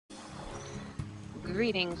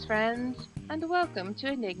Greetings, friends, and welcome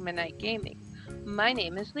to Enigma Night Gaming. My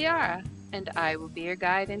name is Liara, and I will be your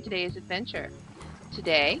guide in today's adventure.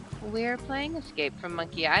 Today, we are playing Escape from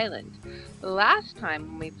Monkey Island. Last time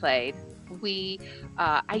when we played, we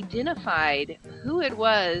identified who it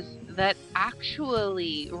was that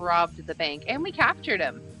actually robbed the bank, and we captured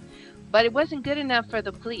him. But it wasn't good enough for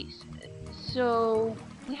the police, so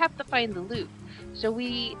we have to find the loot. So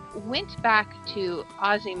we went back to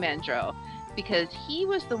Ozzie Mandrill because he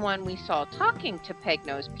was the one we saw talking to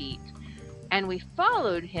Pegnose Pete, and we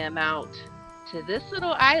followed him out to this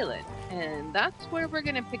little island, and that's where we're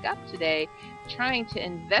going to pick up today, trying to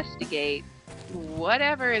investigate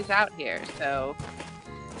whatever is out here. So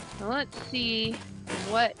let's see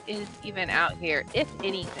what is even out here, if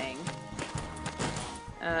anything.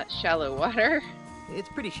 Shallow water. It's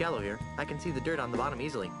pretty shallow here. I can see the dirt on the bottom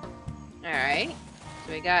easily. Alright,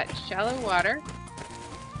 so we got shallow water.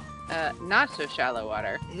 Not so shallow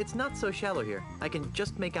water. It's not so shallow here. I can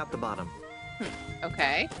just make out the bottom.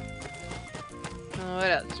 Okay.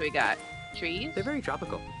 What else we got? Trees? They're very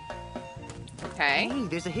tropical. Okay. Hey,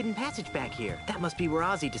 there's a hidden passage back here. That must be where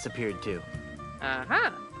Ozzie disappeared to.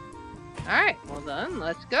 Uh-huh. Alright, well then,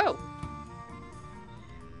 let's go.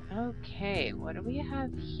 Okay, what do we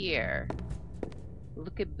have here?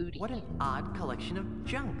 Look at booty. What an odd collection of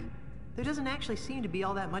junk. There doesn't actually seem to be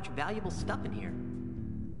all that much valuable stuff in here.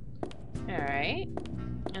 Alright.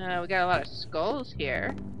 We got a lot of skulls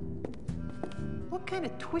here. What kind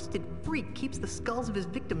of twisted freak keeps the skulls of his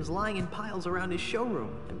victims lying in piles around his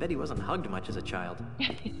showroom? I bet he wasn't hugged much as a child.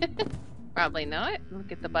 Probably not.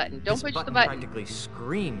 Look at the button. Don't push the button button. Practically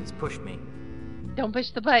screams, push me. Don't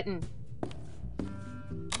push the button.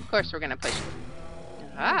 Of course we're gonna push it.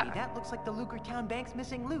 Ah. Hey, that looks like the Lucre Town Bank's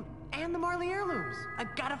missing loot. And the Marley heirlooms.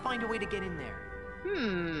 I've got to find a way to get in there.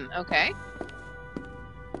 Okay.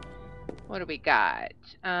 What do we got?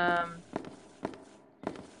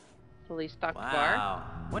 Fully stocked bar. Wow.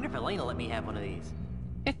 Wonder if Elaine will let me have one of these.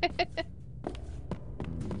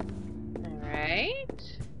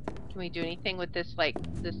 Alright. Can we do anything with this, like,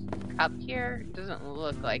 this cup here? It doesn't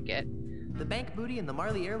look like it. The bank booty and the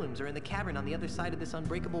Marley heirlooms are in the cavern on the other side of this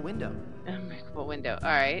unbreakable window. Unbreakable window.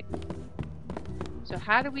 Alright. So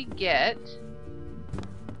how do we get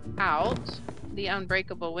out the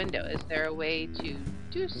unbreakable window? Is there a way to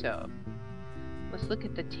do so? Let's look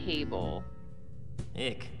at the table.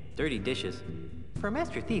 Ick. Dirty dishes. For a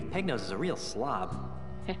master thief, Pegnose is a real slob.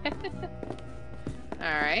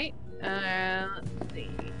 Alright. Let's see.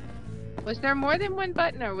 Was there more than one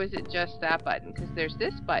button, or was it just that button? Because there's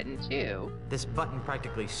this button, too. This button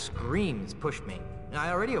practically screams, push me.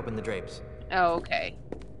 I already opened the drapes. Oh, okay.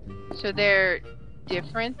 So they're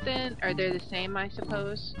different then? Are they the same, I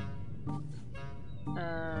suppose?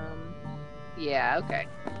 Yeah, okay.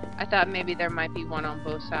 I thought maybe there might be one on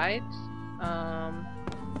both sides.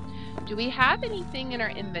 Do we have anything in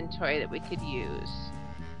our inventory that we could use?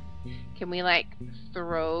 Can we, like,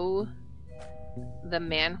 throw the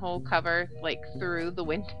manhole cover, like, through the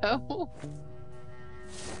window?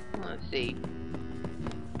 Let's see.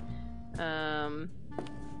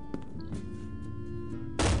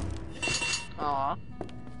 Aw.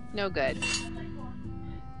 No good.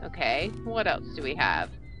 Okay, what else do we have?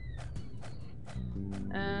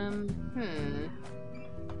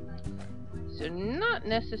 So not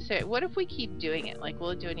necessary. What if we keep doing it? Like,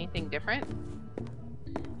 will it do anything different?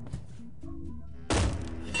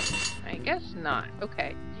 I guess not.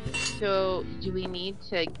 Okay. So, do we need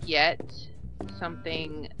to get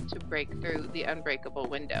something to break through the unbreakable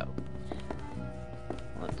window?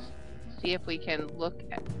 Let's see if we can look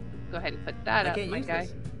at... Go ahead and put that up, my guy.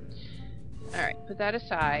 Alright, put that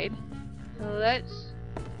aside. Let's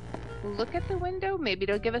look at the window. Maybe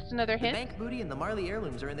it'll give us another hint. The bank booty and the Marley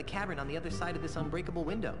heirlooms are in the cavern on the other side of this unbreakable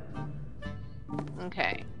window.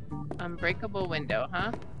 Okay. Unbreakable window,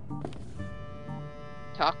 huh?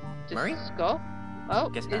 Talk to Murray? skull? Oh,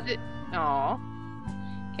 Guess is not. it? Aw.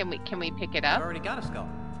 Can we pick it I've up? already got a skull.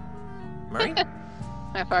 Murray?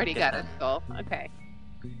 I've already Guess got a not. skull. Okay.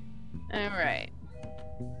 Alright.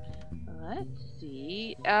 Let's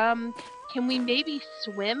see. Can we maybe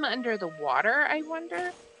swim under the water, I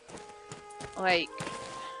wonder? Like,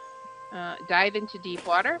 dive into deep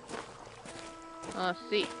water? Let's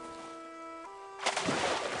see.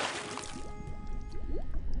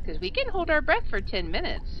 Because we can hold our breath for 10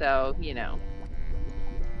 minutes, so, you know.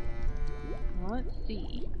 Let's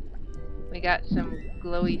see. We got some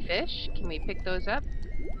glowy fish. Can we pick those up?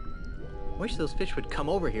 Wish those fish would come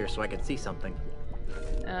over here so I could see something.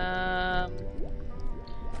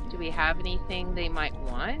 Do we have anything they might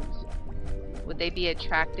want? Would they be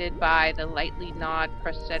attracted by the lightly gnawed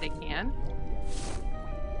prosthetic hand?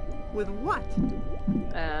 With what?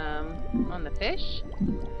 On the fish?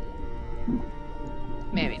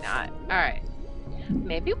 Maybe not. Alright.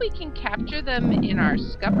 Maybe we can capture them in our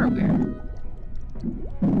scupperware.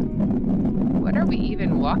 What are we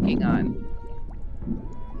even walking on?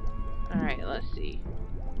 Alright, let's see.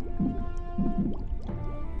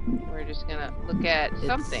 We're just gonna look at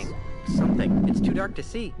something. Something. It's too dark to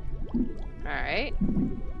see. Alright.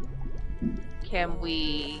 Can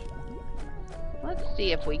we... Let's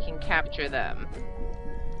see if we can capture them.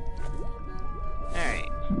 Alright.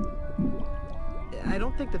 I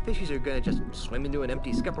don't think the fishies are gonna just swim into an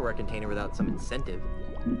empty scupperware container without some incentive.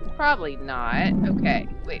 Probably not. Okay.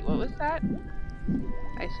 Wait, what was that?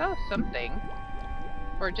 I saw something.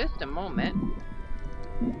 For just a moment.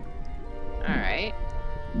 Alright.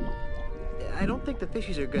 I don't think the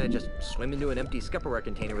fishies are gonna just swim into an empty scupperware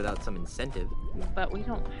container without some incentive. But we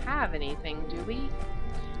don't have anything, do we?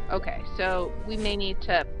 Okay, so we may need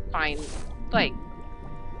to find, like,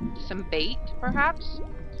 some bait, perhaps?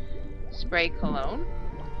 Spray cologne?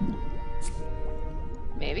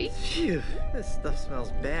 Maybe? Phew, this stuff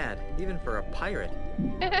smells bad, even for a pirate.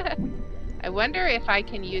 I wonder if I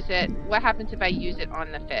can use it. What happens if I use it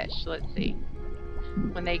on the fish? Let's see.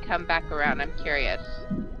 When they come back around, I'm curious.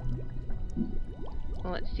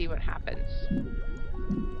 Well, let's see what happens.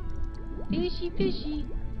 Fishy, fishy.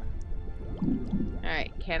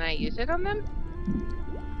 Alright, can I use it on them?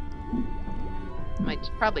 It's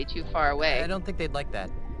probably too far away. I don't think they'd like that.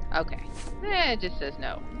 Okay. It just says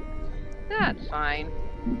no. That's fine.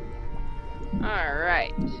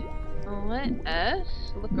 Alright. Let us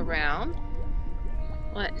look around.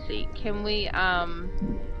 Let's see. Can we,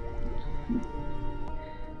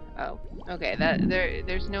 Oh, okay.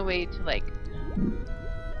 There's no way to, like...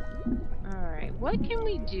 Alright. What can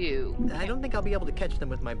we do? I don't think I'll be able to catch them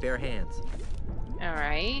with my bare hands.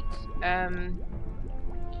 Alright. Well,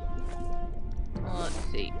 let's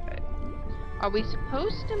see. Are we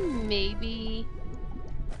supposed to maybe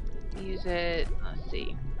use it? Let's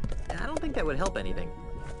see. I don't think that would help anything.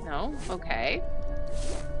 No? Okay.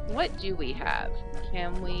 What do we have?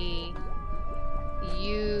 Can we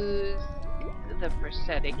use the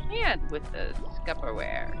prosthetic hand with the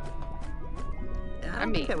scupperware? I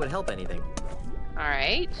don't think that would help anything.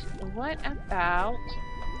 Alright. What about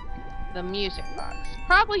the music box?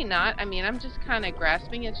 Probably not. I mean, I'm just kind of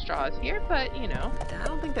grasping at straws here, but, you know. I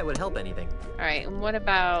don't think that would help anything. Alright, and what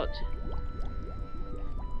about...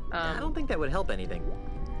 I don't think that would help anything.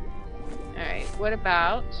 Alright, what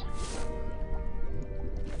about...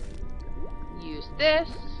 use this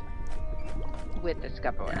with the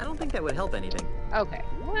scupperware? I don't think that would help anything. Okay,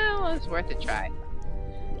 well, it's worth a try.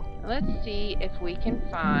 Let's see if we can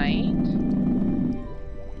find...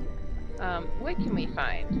 what can we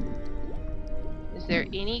find? Is there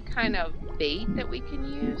any kind of bait that we can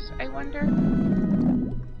use, I wonder?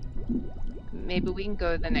 Maybe we can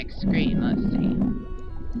go to the next screen. Let's see.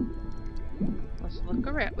 Let's look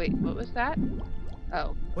around. Wait, what was that?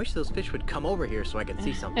 Oh. Wish those fish would come over here so I could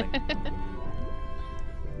see something.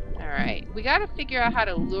 Alright, we gotta figure out how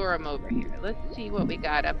to lure them over here. Let's see what we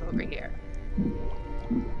got up over here.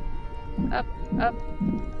 Up, up.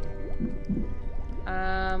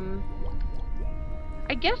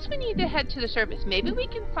 I guess we need to head to the surface. Maybe we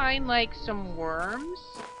can find, like, some worms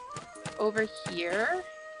over here.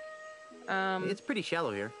 It's pretty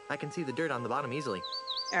shallow here. I can see the dirt on the bottom easily.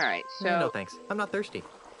 Alright, so... No thanks. I'm not thirsty.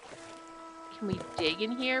 Can we dig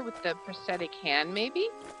in here with the prosthetic hand, maybe?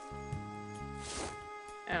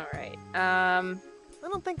 Alright, I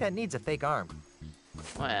don't think that needs a fake arm.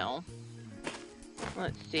 well...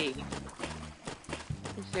 Let's see.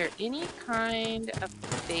 Is there any kind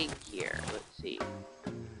of bait here? Let's see.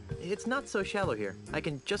 It's not so shallow here. I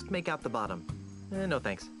can just make out the bottom. No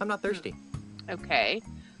thanks. I'm not thirsty. Okay.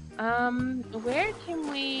 Where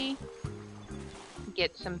can we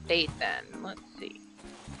get some bait then? Let's see.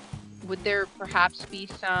 Would there perhaps be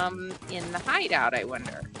some in the hideout, I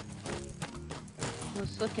wonder?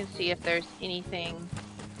 Let's look and see if there's anything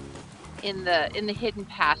in the hidden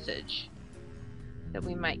passage that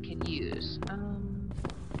we might could use.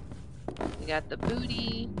 We got the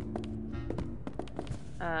booty,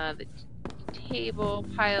 the table,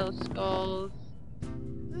 pile of skulls.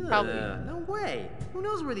 Probably. No way. Who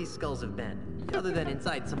knows where these skulls have been? Other than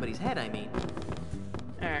inside somebody's head, I mean.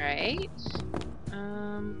 Alright.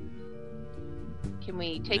 Can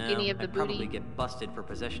we take any of the I'd booty? probably get busted for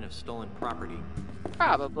possession of stolen property.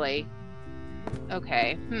 Probably.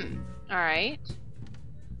 Okay. Alright.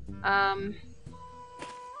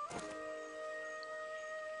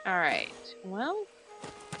 Alright. Well,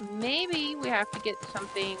 maybe we have to get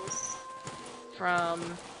something from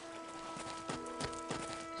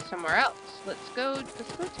somewhere else. Let's go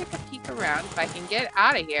take a peek around if I can get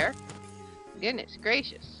out of here. Goodness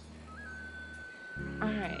gracious.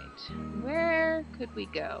 Alright, where could we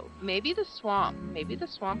go? Maybe the swamp. Maybe the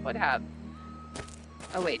swamp would have...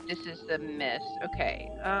 Oh wait, this is the mist. Okay,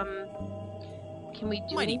 can we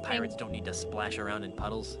do Mighty anything? pirates don't need to splash around in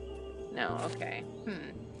puddles. No, okay.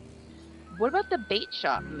 What about the bait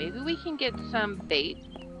shop? Maybe we can get some bait,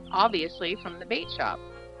 obviously, from the bait shop.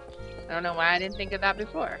 I don't know why I didn't think of that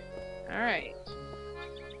before. Alright.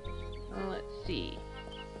 Well, let's see.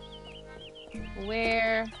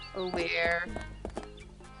 Where? Oh, where?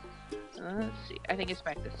 Let's see. I think it's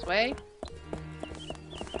back this way.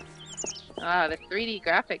 Ah, the 3D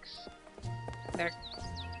graphics. They're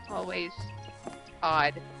always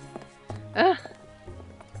odd.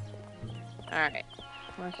 Alright.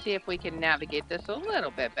 Let's see if we can navigate this a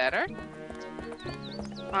little bit better.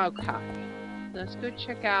 Okay. Let's go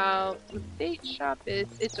check out the bait shop.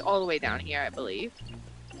 It's all the way down here, I believe.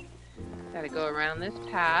 Gotta go around this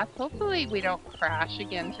path. Hopefully we don't crash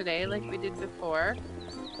again today like we did before.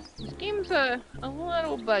 This game's a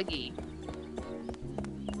little buggy.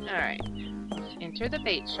 Alright. Let's enter the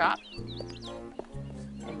bait shop.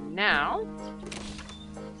 And now,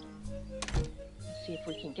 let's see if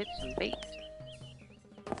we can get some bait.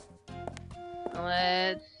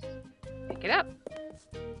 Let's pick it up.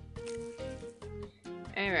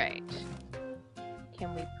 Alright.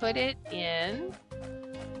 Can we put it in?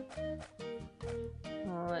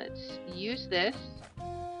 Let's use this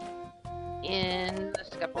in the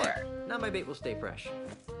scupper. Now my bait will stay fresh.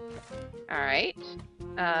 Alright.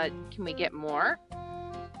 Can we get more?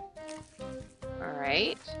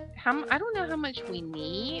 Alright. I don't know how much we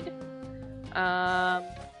need.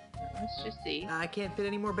 Let's just see. I can't fit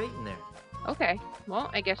any more bait in there. Okay. Well,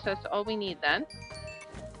 I guess that's all we need then.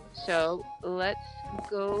 So, let's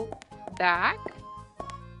go back.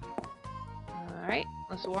 Alright.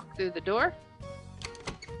 Let's walk through the door.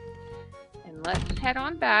 And let's head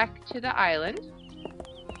on back to the island.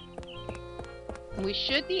 We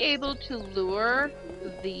should be able to lure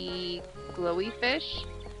the glowy fish.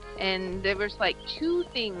 And there was like 2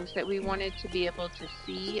 things that we wanted to be able to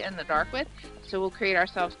see in the dark with. So we'll create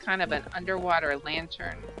ourselves kind of an underwater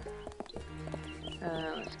lantern.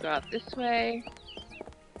 Let's go out this way.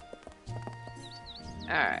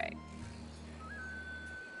 Alright.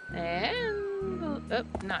 And... oh,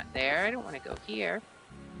 not there. I don't want to go here.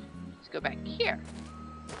 Let's go back here.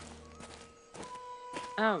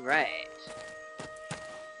 Alright.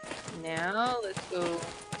 Now, let's go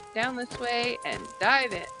down this way and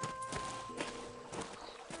dive in.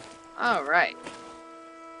 Alright.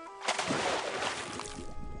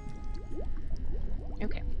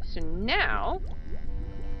 Okay, so now,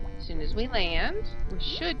 as soon as we land, we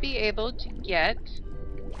should be able to get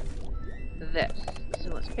this. So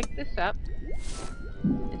let's pick this up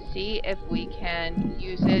and see if we can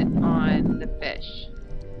use it on the fish.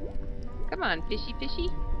 Come on, fishy fishy.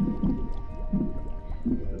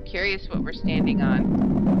 I'm curious what we're standing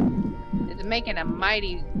on. It's making a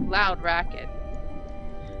mighty loud racket.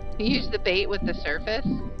 We use the bait with the surface.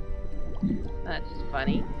 That's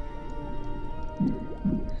funny.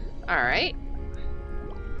 Alright.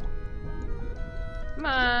 Come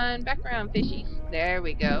on, back around, fishies. There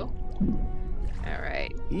we go.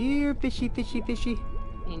 Alright. Here, fishy, fishy, fishy.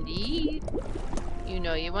 Indeed. You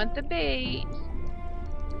know you want the bait.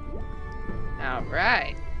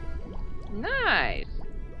 Alright. Nice.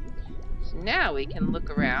 So now we can look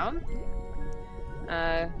around.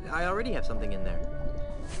 I already have something in there.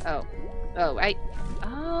 Oh,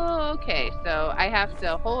 okay, so I have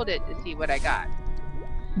to hold it to see what I got.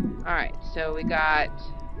 Alright, so we got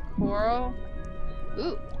coral.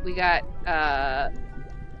 Ooh, we got, a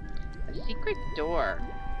secret door.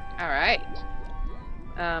 Alright.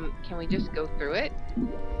 Can we just go through it?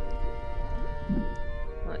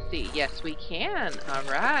 Let's see. Yes, we can.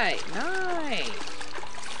 Alright, nice.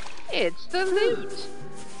 It's the loot.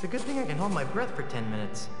 It's a good thing I can hold my breath for 10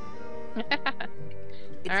 minutes.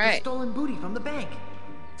 It's Alright. the stolen booty from the bank.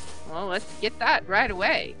 Well, let's get that right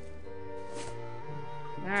away.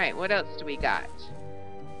 Alright, what else do we got?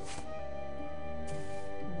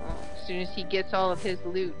 Well, as soon as he gets all of his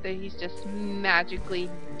loot, then he's just magically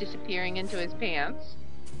disappearing into his pants.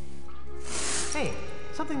 Hey,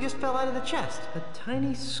 something just fell out of the chest. A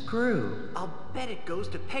tiny screw. I'll bet it goes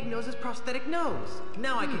to Pegnose's prosthetic nose.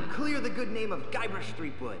 Now I can clear the good name of Guybrush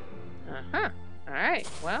Threepwood. Uh-huh. Alright,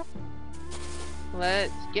 well,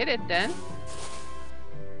 let's get it then.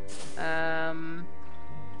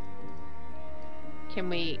 Can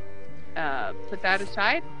we put that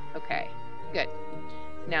aside? Okay, good.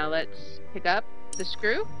 Now let's pick up the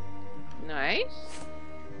screw. Nice.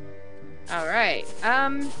 All right.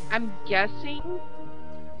 I'm guessing.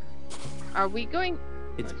 Are we going?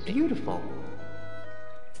 It's beautiful.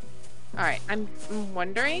 All right. I'm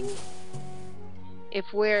wondering if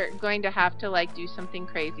we're going to have to like do something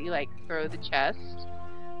crazy, like throw the chest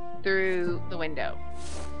through the window.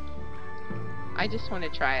 I just want to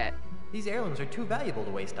try it. These heirlooms are too valuable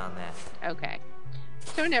to waste on that. Okay.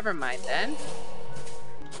 So never mind then.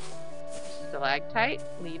 Stalactite,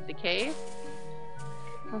 leave the cave.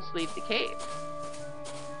 Let's leave the cave.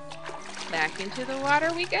 Back into the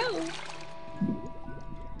water we go.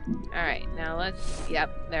 Alright, now let's,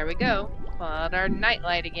 yep, there we go. Pull out our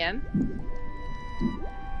nightlight again.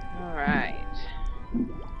 Alright.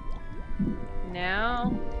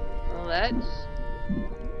 Now, let's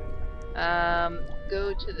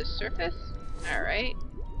go to the surface. Alright.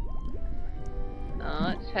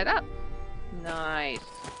 Let's head up. Nice.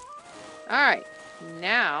 Alright,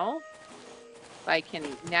 now, if I can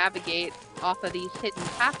navigate off of these hidden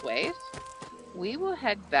pathways, we will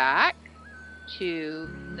head back to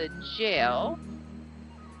the jail.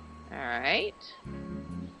 Alright.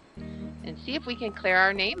 And see if we can clear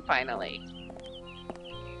our name finally.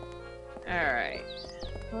 Alright.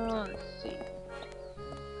 Well, let's see.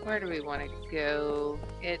 Where do we want to go?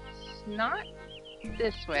 It's not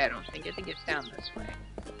this way, I don't think. I think it's down this way.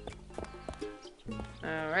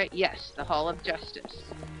 Alright, yes, the Hall of Justice.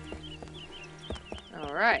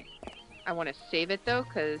 Alright. I want to save it though,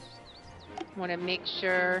 because I want to make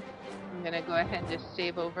sure. I'm going to go ahead and just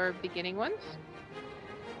save over beginning ones.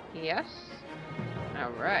 Yes.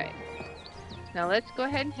 Alright. Now let's go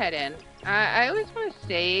ahead and head in. I always want to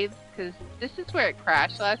save, because this is where it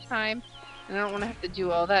crashed last time, and I don't want to have to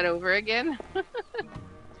do all that over again.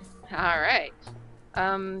 Alright.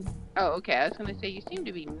 Oh, okay, I was going to say, you seem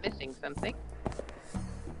to be missing something.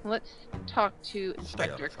 Let's talk to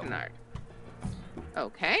Inspector Kennard.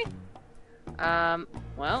 Okay.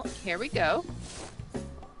 Well, here we go.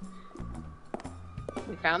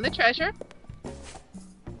 We found the treasure.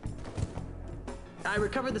 I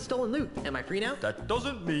recovered the stolen loot. Am I free now? That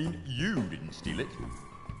doesn't mean you didn't steal it.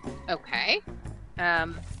 Okay.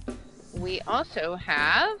 We also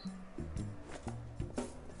have...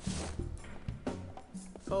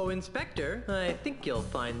 Oh, Inspector, I think you'll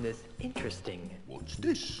find this interesting. What's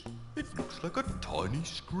this? It looks like a tiny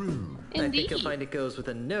screw. Indeed. I think you'll find it goes with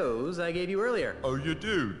a nose I gave you earlier. Oh, you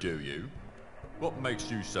do you? What makes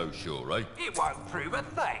you so sure, eh? It won't prove a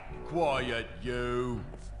thing. Quiet, you.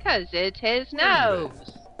 'Cause it's his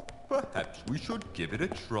nose. Perhaps we should give it a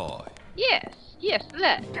try. Yes, yes,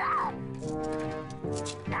 let's.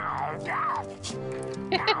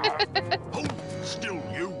 Hold still,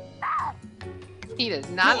 you. He does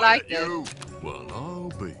not Quiet, like this. you. Well, I'll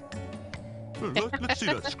be. Let's see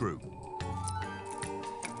that screw.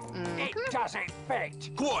 It doesn't fit.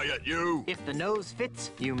 Quiet, you. If the nose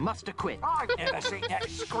fits, you must acquit. I've never seen that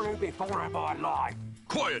screw before in my life.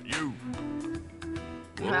 Quiet, you.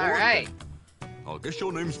 Well, All right. then. I guess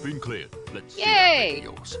your name's been cleared. Let's see Yay. that thing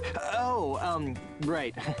of yours. Oh,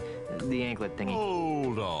 right. The anklet thingy.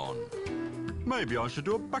 Hold on. Maybe I should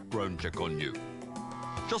do a background check on you.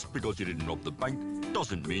 Just because you didn't rob the bank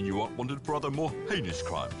doesn't mean you aren't wanted for other more heinous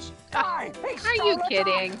crimes. Hey, Are you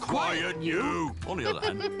kidding? Quiet, you! On the other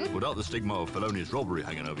hand, without the stigma of felonious robbery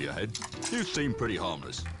hanging over your head, you seem pretty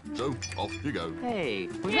harmless. So, off you go. Hey,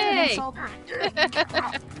 was that Yay. an insult?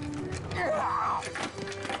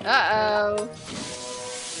 Uh-oh.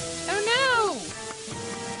 Oh, no!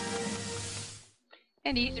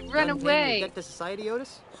 And he's run away. Get to society,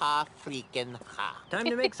 Otis? Ha freaking ha. Time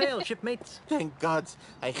to make sail, shipmates. Thank God,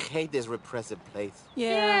 I hate this repressive place.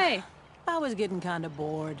 Yeah, Yay. I was getting kind of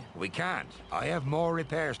bored. We can't. I have more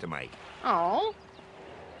repairs to make. Oh.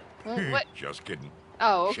 Well, what? Just kidding.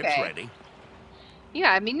 Oh, Ship's okay. ready. You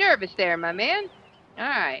got me nervous there, my man.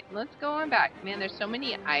 Alright, let's go on back. Man, there's so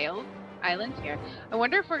many islands here. I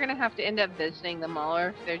wonder if we're gonna have to end up visiting them all, or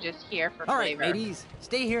if they're just here for All right, flavor. mateys.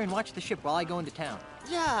 Stay here and watch the ship while I go into town.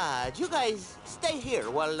 Yeah, you guys stay here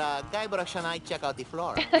while Guybrush and I check out the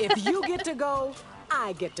floor. If you get to go,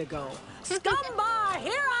 I get to go. Scumbar,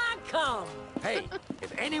 here I come. Hey,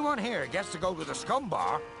 if anyone here gets to go to the scum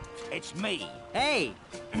bar, it's me. Hey,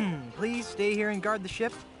 please stay here and guard the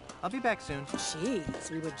ship. I'll be back soon. Jeez,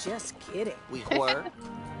 we were just kidding. We were.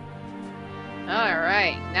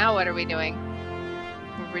 Alright, now what are we doing?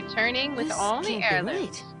 We're returning with This all the can't be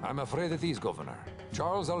heirlooms. I'm afraid it is, Governor.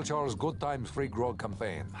 Charles L. Charles' Good Times Free Grog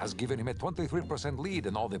campaign has given him a 23% lead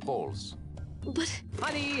in all the polls. But,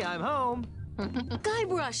 Honey, I'm home.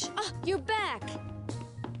 Guybrush, you're back.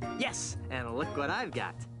 Yes, and look what I've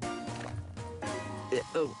got.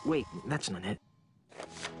 Oh, wait, that's not it.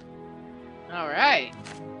 Alright.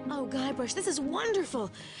 Oh, Guybrush, this is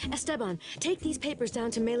wonderful. Esteban, take these papers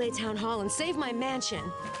down to Melee Town Hall and save my mansion.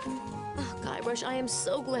 Oh, Guybrush, I am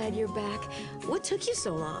so glad you're back. What took you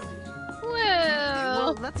so long? Well,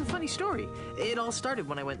 Well, that's a funny story. It all started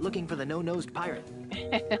when I went looking for the no-nosed pirate.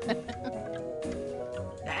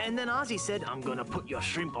 And then Ozzie said, I'm gonna put your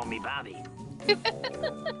shrimp on me bobby.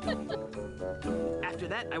 After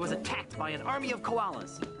that, I was attacked by an army of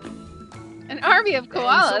koalas. an army of And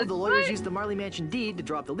koalas. so the lawyers What? used the Marley Mansion deed to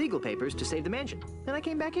draw up the legal papers to save the mansion. And I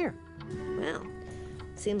came back here. Well,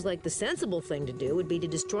 seems like the sensible thing to do would be to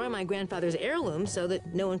destroy my grandfather's heirloom so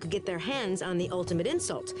that no one could get their hands on the ultimate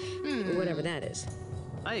insult. Or whatever that is.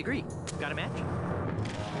 I agree. Got a match?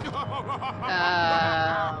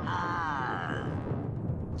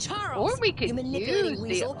 Charles! Or we could you manipulating use the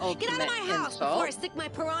weasel. Get out of my ultimate house before I insult. stick my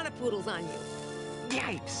piranha poodles on you.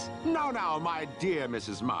 Yipes! Now, my dear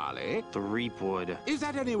Mrs. Marley. The Reapwood. Is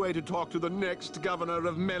that any way to talk to the next governor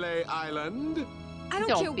of Melee Island? I don't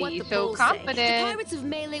Don't care what be the so polls say. confident. The pirates of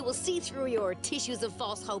Melee will see through your tissues of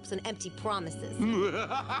false hopes and empty promises.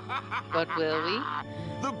 But will we?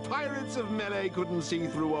 The pirates of Melee couldn't see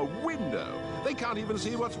through a window. They can't even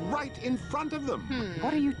see what's right in front of them.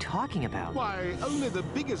 What are you talking about? Why, only the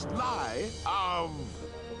biggest lie of...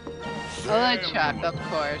 LeChuck, of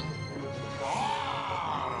course.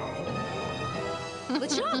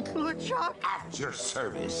 LeChuck! LeChuck! At your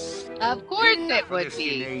service. Of course it would This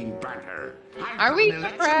be. inane banter. I've Are got we an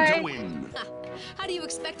election to surprised? win. How do you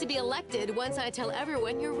expect to be elected once I tell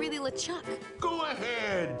everyone you're really LeChuck? Go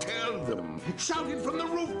ahead, tell them. Shout it from the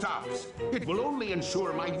rooftops. It will only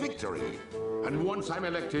ensure my victory. And once I'm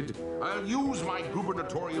elected, I'll use my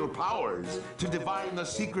gubernatorial powers to divine the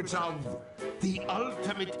secrets of the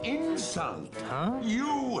ultimate insult. Huh?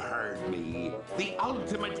 You heard me. The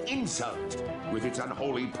ultimate insult. With its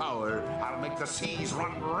unholy power, I'll make the seas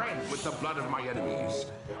run red with the blood of my enemies.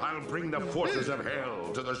 I'll bring the forces of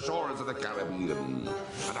hell to the shores of the Caribbean.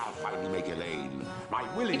 And I'll finally make Elaine my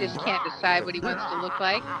willing He just can't bride. decide what he wants to look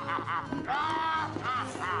like.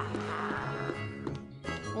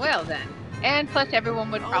 Well then. And plus everyone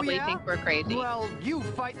would probably think we're crazy. Well, you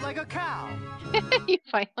fight like a cow. You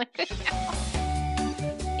fight like a cow.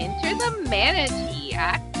 Enter the Manatee,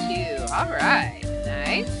 Act 2. Alright.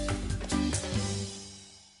 Nice.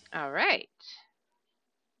 Alright.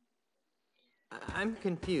 I'm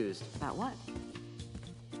confused. About what?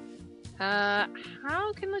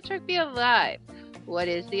 How can LeChuck be alive? What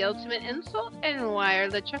is the ultimate insult? And why are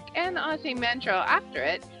LeChuck and Ozzie Mandrill after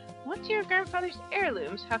it? What do your grandfather's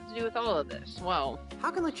heirlooms have to do with all of this? Well,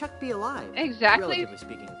 How can LeChuck be alive? exactly. Relatively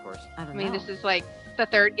speaking, of course. I I don't mean, know. this is like the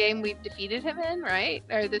third game we've defeated him in, right?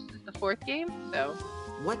 Or this is the fourth game, so...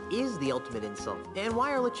 What is the ultimate insult? And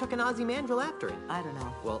why are LeChuck and Ozzie Mandrill after it? I don't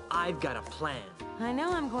know. Well, I've got a plan. I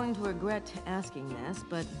know I'm going to regret asking this,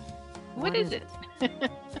 but What is it?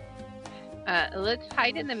 Let's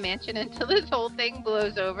hide in the mansion until this whole thing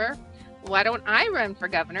blows over. Why don't I run for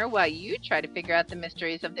governor while you try to figure out the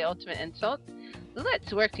mysteries of the ultimate insult?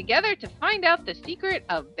 Let's work together to find out the secret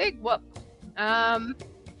of Big Whoop.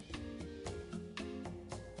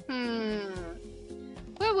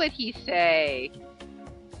 What would he say?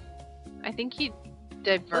 I think he'd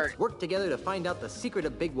divert. Let's work together to find out the secret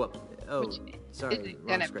of Big Whoop. Oh, Which sorry, isn't wrong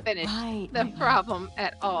gonna script. finish Right, the right. problem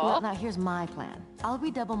at all. Well, now here's my plan. I'll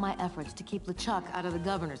redouble my efforts to keep LeChuck out of the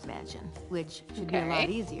governor's mansion, which should be a lot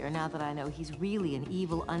Okay. easier now that I know he's really an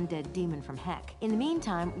evil undead demon from heck. In the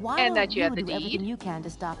meantime, why And don't that you have the do everything deed. you can to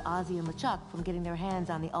stop Ozzie and LeChuck from getting their hands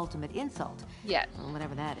on the ultimate insult? Yes, Or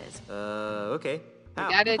whatever that is. Okay. we How?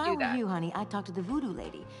 gotta If I do were that. you, honey, I'd talk to the voodoo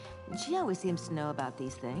lady. She always seems to know about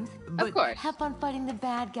these things. Of course. Have fun fighting the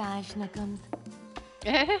bad guy, Schnookums.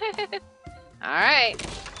 Alright.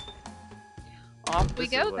 Off we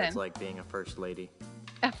This go is what then. it's like being a first lady.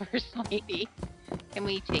 A first lady. Can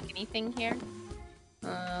we take anything here?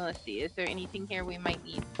 Let's see. Is there anything here we might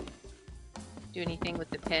need? Do anything with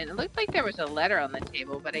the pen? It looked like there was a letter on the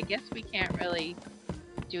table, but I guess we can't really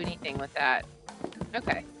do anything with that.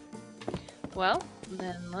 Okay. Well,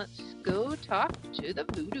 then let's go talk to the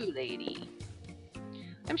voodoo lady.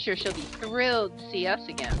 I'm sure she'll be thrilled to see us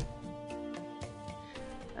again.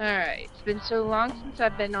 Alright, it's been so long since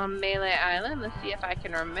I've been on Melee Island. Let's see if I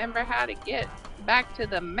can remember how to get back to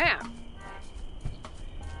the map.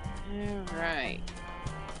 Alright.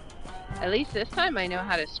 At least this time I know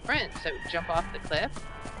how to sprint, so jump off the cliff.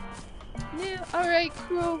 No, alright,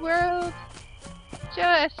 cruel world.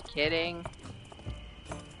 Just kidding.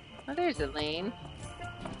 Oh, there's Elaine.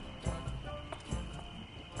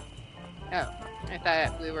 Oh, I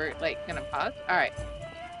thought we were, like, gonna pause. Alright.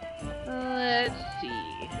 Let's see.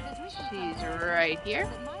 She's right here.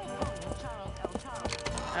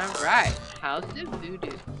 Alright, House of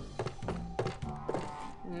Voodoo.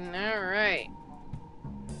 Alright.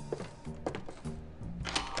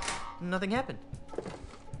 Nothing happened.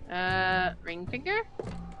 Ring finger?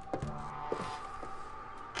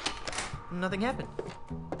 Nothing happened.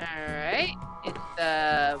 Alright. It's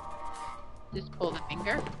just pull the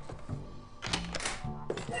finger.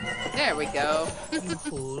 There we go. You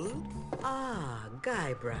pulled? Ah,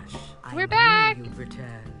 Guybrush. We're I back! knew you'd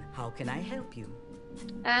return. How can I help you?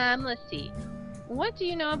 Let's see. What do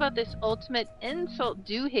you know about this ultimate insult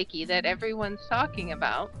doohickey that everyone's talking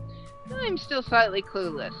about? I'm still slightly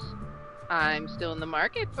clueless. I'm still in the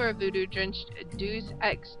market for a voodoo-drenched Deus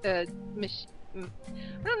Ex, I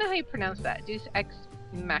don't know how you pronounce that. Deus Ex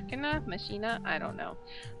Machina? I don't know.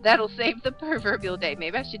 That'll save the proverbial day.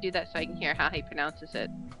 Maybe I should do that so I can hear how he pronounces it.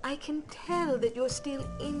 I can tell that you're still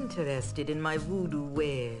interested in my voodoo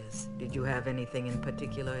wares. Did you have anything in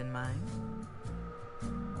particular in mind?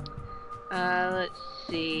 Let's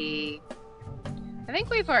see. I think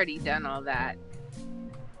we've already done all that.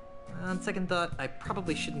 On second thought, I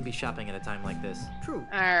probably shouldn't be shopping at a time like this. True.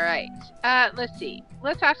 Alright. Let's see.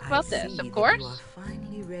 Let's ask about this, of You course. are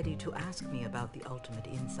finally ready to ask me about the ultimate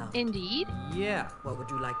insult. Indeed. Yeah. What would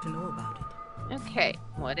you like to know about it? Okay,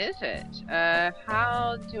 what is it?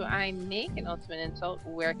 How do I make an ultimate insult?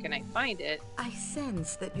 Where can I find it? I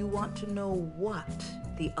sense that you want to know what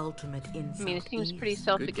the ultimate insult is. I mean, it seems pretty The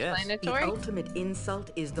self-explanatory. ultimate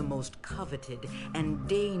insult is the most coveted and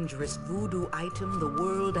dangerous voodoo item the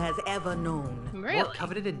world has ever known. Really? More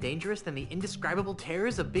coveted and dangerous than the indescribable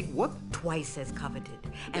terrors of Big Whoop? Twice as coveted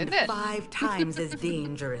and Goodness. 5 times as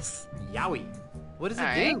dangerous. Yowie. What does it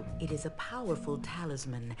Alright. do? It is a powerful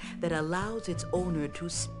talisman that allows its owner to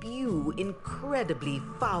spew incredibly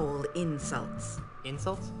foul insults.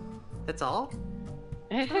 Insults? That's all?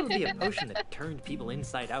 I thought it would be a potion that turned people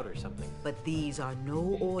inside out or something. But these are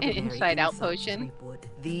no ordinary inside-out insults, potion? Threepwood.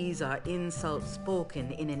 These are insults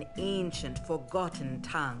spoken in an ancient, forgotten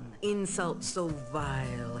tongue. Insults so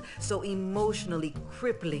vile, so emotionally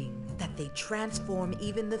crippling, that they transform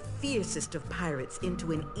even the fiercest of pirates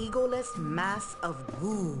into an egoless mass of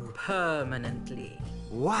goo permanently.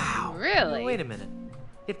 Wow. Really? Wait a minute.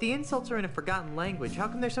 If the insults are in a forgotten language, how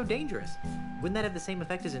come they're so dangerous? Wouldn't that have the same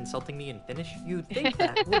effect as insulting me in Finnish? You'd think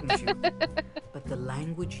that, wouldn't you? But the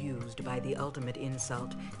language used by the ultimate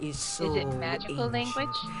insult is so it magical ancient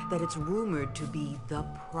language? that it's rumored to be the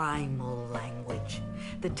primal language,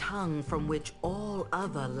 the tongue from which all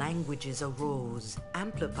other languages arose,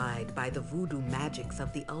 amplified by the voodoo magics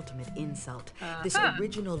of the ultimate insult. This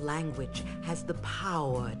original language has the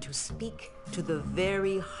power to speak to the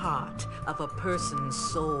very heart of a person's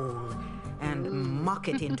soul and mock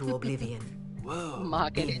it into oblivion. Whoa.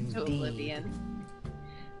 Mock it into Indeed. oblivion.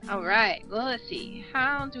 Alright, well, let's see.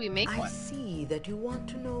 How do we make I one? see that you want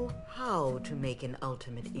to know how to make an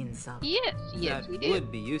ultimate insult. Yes, yes, That we do.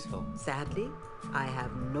 would be useful. Sadly, I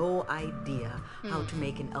have no idea how to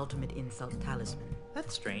make an ultimate insult talisman.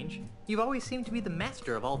 That's strange. You've always seemed to be the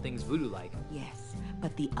master of all things voodoo-like. Yes,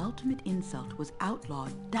 but the ultimate insult was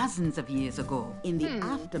outlawed dozens of years ago in the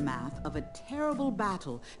aftermath of a terrible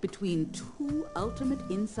battle between 2 ultimate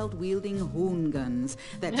insult-wielding hoongans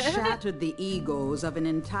that shattered the egos of an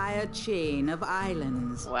entire chain of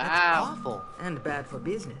islands. Wow. Awful. And bad for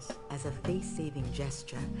business. As a face-saving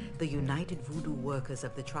gesture, the United Voodoo Workers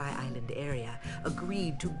of the Tri-Island area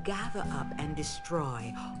agreed to gather up and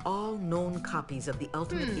destroy all known copies of the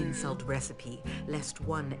ultimate insult recipe, lest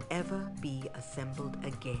one ever be assembled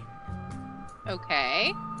again.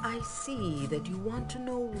 Okay. I see that you want to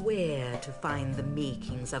know where to find the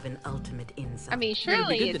makings of an ultimate insult. I mean, It'd be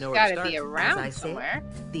surely good to it's know where to gotta be start. around As I say, somewhere.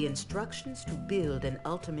 the instructions to build an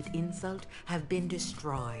ultimate insult have been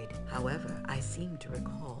destroyed. However, I seem to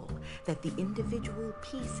recall that the individual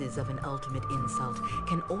pieces of an ultimate insult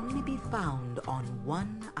can only be found on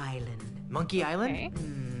one island. Monkey Island? Okay.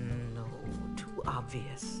 No, too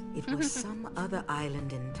obvious. It was some other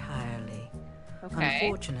island entirely. Okay.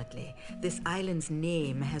 Unfortunately, this island's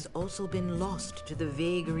name has also been lost to the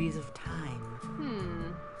vagaries of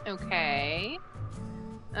time. Okay.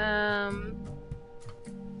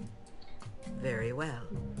 Very well.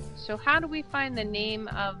 So how do we find the name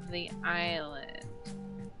of the island?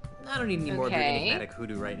 I don't need any more of your Okay. enigmatic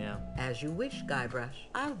hoodoo right now. As you wish, Guybrush.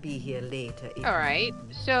 I'll be here later if Alright,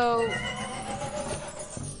 so...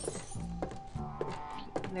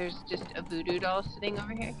 There's just a voodoo doll sitting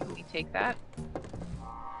over here. Can we take that?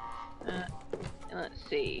 Let's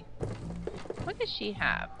see. What does she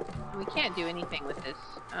have? We can't do anything with this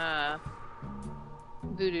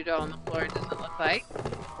voodoo doll on the floor, it doesn't look like.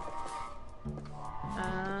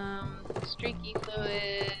 Streaky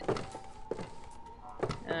fluid.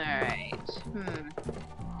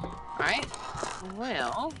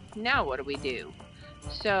 Well, now what do we do?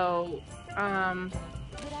 So, Good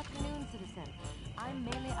afternoon, citizen. I'm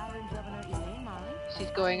Melee Island Governor Elaine Molly. she's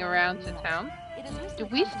going around to town. It is Do recently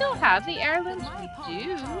we come to still my have the attention heirlooms? that my We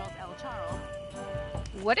opponent, do. Charles L. Charles,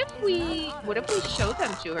 What if we show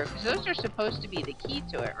them to her? Because those are supposed to be the key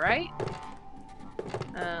to it, right?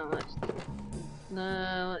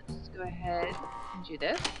 Let's go ahead and do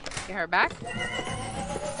this. Get her back.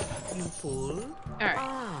 You fool. Alright.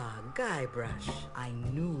 Ah, Guybrush. I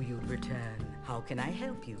knew you'd return. How can I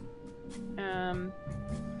help you?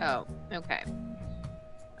 Oh, okay.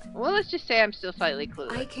 Well, let's just say I'm still slightly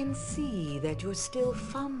clueless. I can see that you're still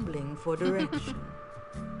fumbling for direction.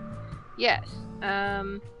 Yes.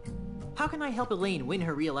 How can I help Elaine win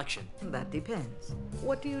her re-election? That depends.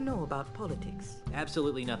 What do you know about politics?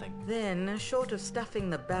 Absolutely nothing. Then, short of stuffing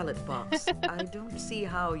the ballot box, I don't see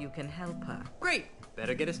how you can help her. Great!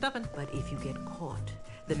 Better get a stuffing. But if you get caught,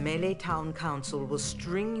 the Melee Town Council will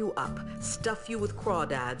string you up, stuff you with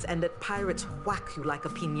crawdads, and let pirates whack you like a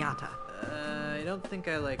piñata. I don't think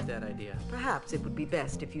I like that idea. Perhaps it would be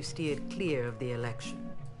best if you steered clear of the election.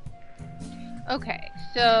 Okay,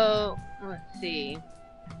 so let's see.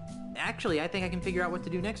 Actually, I think I can figure out what to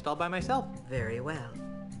do next all by myself. Very well.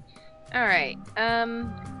 Alright,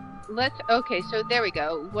 okay, so there we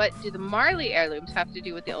go. What do the Marley heirlooms have to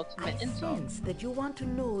do with the ultimate I insult? sense that you want to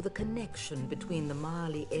know the connection between the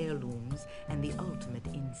Marley heirlooms and the ultimate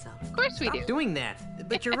insult. Of course we do. Stop doing that.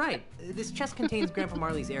 But you're right. This chest contains Grandpa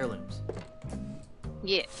Marley's heirlooms.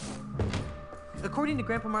 Yes. According to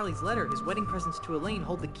Grandpa Marley's letter, his wedding presents to Elaine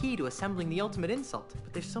hold the key to assembling the ultimate insult.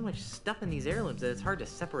 But there's so much stuff in these heirlooms that it's hard to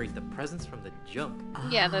separate the presents from the junk.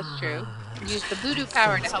 Yeah, that's true. Use the voodoo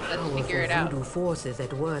power to help us figure it out. Voodoo forces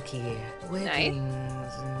at work here. Nice.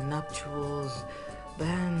 Weddings, nuptials,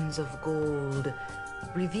 bands of gold.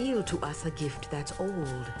 Reveal to us a gift that's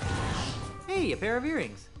old. Hey, a pair of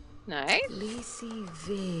earrings. Nice. Lacy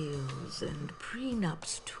veils and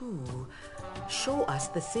prenups too. Show us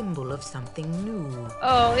the symbol of something new.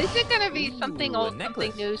 Oh, is it gonna be something Ooh, a old, something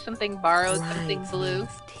necklace. new, something borrowed, something blue?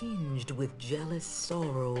 Bridesmaids tinged with jealous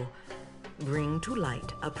sorrow. Bring to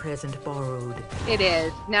light a present borrowed. It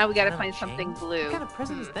is. Now we gotta Not a find chain? something blue. What kind of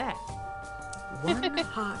present is that? One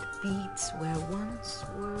heart beats where once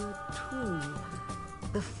were two.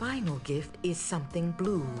 The final gift is something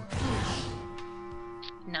blue.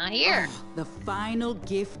 Not here. The final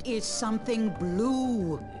gift is something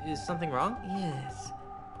blue. Is something wrong? Yes.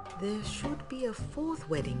 There should be a fourth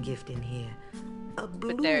wedding gift in here. A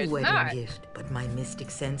blue there's wedding not. gift. But my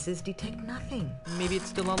mystic senses detect nothing. Maybe it's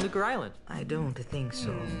still on Lucre Island. I don't think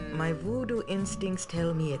so. My voodoo instincts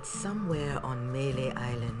tell me it's somewhere on Melee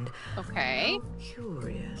Island. Okay.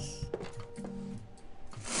 Curious.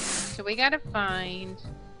 So we gotta find...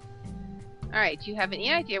 Alright, do you have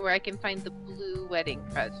any idea where I can find the blue wedding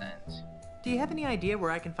present? Do you have any idea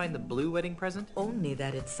where I can find the blue wedding present? Only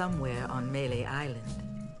that it's somewhere on Melee Island.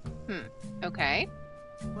 Okay.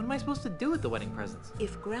 What am I supposed to do with the wedding presents?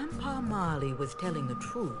 If Grandpa Marley was telling the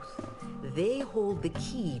truth, they hold the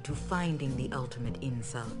key to finding the ultimate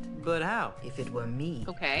insult. But how? If it were me,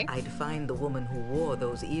 Okay. I'd find the woman who wore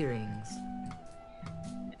those earrings.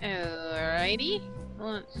 Alrighty.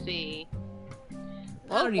 Let's see.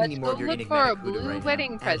 I Well, don't even let's need go more of your look for a enigmatic voodoo blue right now.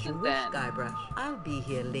 wedding As you present wish, then. Guybrush. I'll be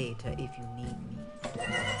here later if you need me.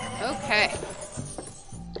 Okay.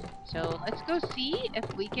 So let's go see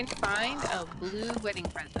if we can find a blue wedding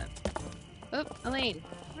present. Oh, Elaine.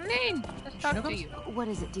 Elaine, let's talk to you. What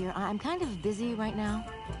is it, dear? I'm kind of busy right now.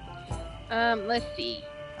 Let's see.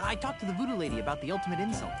 I talked to the voodoo lady about the ultimate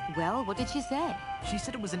insult. Well, what did she say? She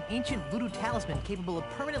said it was an ancient voodoo talisman capable of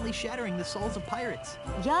permanently shattering the souls of pirates.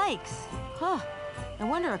 Yikes! Huh. No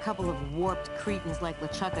wonder a couple of warped cretins like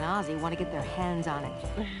LeChuck and Ozzie want to get their hands on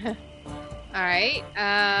it. Alright,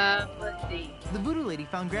 let's see. The voodoo lady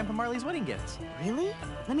found Grandpa Marley's wedding gifts. Really?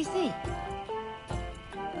 Let me see.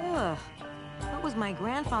 Ugh. What was my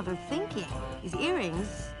grandfather thinking? These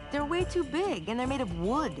earrings, they're way too big, and they're made of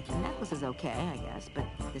wood. The necklace is okay, I guess, but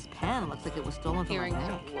this pen looks like it was stolen from a Earrings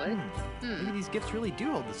bank. of wood. Maybe these gifts really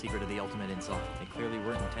do hold the secret of the ultimate insult. They clearly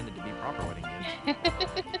weren't intended to be proper wedding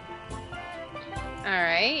gifts.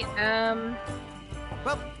 Alright,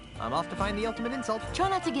 Well, I'm off to find the ultimate insult. Try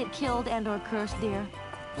not to get killed and or cursed, dear.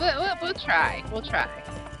 we'll try. We'll try.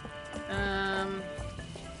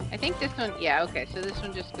 I think this one, yeah, okay, so this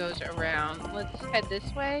one just goes around. Let's head this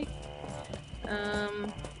way.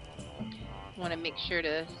 Want to make sure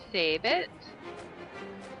to save it.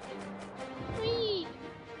 Whee!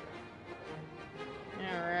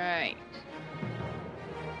 Alright.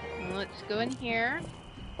 Let's go in here.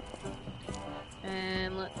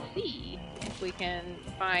 And let's see if we can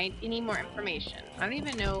find any more information. I don't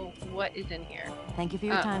even know what is in here. Thank you for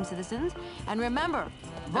your time, citizens. And remember,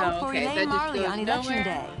 vote for okay, Elaine Marley on Election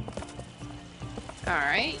Day.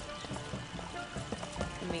 Alright.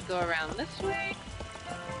 Let me go around this way.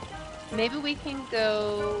 Maybe we can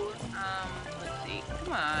go, let's see.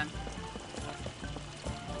 Come on.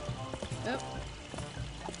 Oop.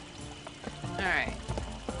 Alright.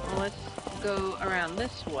 Well, let's go around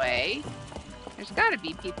this way. There's got to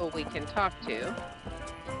be people we can talk to.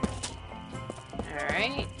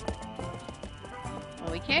 Alright.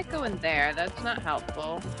 Well, we can't go in there. That's not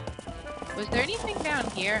helpful. Was there anything down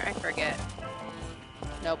here? I forget.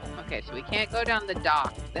 Nope. Okay, so we can't go down the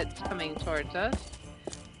dock that's coming towards us.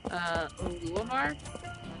 Boulevard?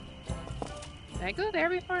 Did I go there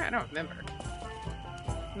before? I don't remember.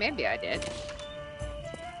 Maybe I did.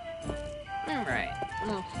 Alright.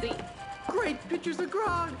 We'll see. Great pictures of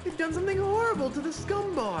Grog! They've done something horrible to the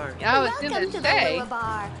scum bar! I was gonna Welcome to say. the Lula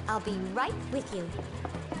Bar. I'll be right with you.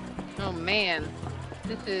 Oh man.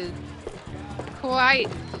 This is quite,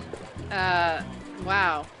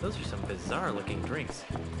 wow. Those are some bizarre looking drinks.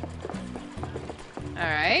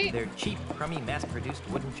 Alright. They're cheap, crummy, mass-produced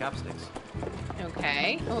wooden chopsticks.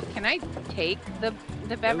 Okay. Oh, can I take the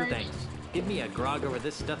beverage? No thanks. Give me a grog over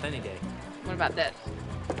this stuff any day. What about this?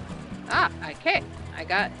 Ah, okay. I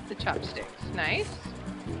got the chopsticks. Nice.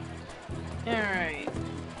 Alright.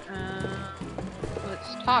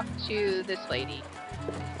 Let's talk to this lady.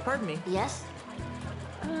 Pardon me. Yes?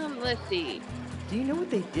 Let's see. Do you know what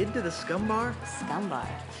they did to the scum bar? Scum bar?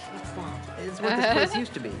 What's that? It's what this place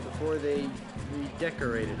used to be before they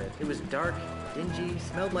redecorated it. It was dark, dingy,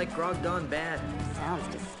 smelled like grog gone bad. Sounds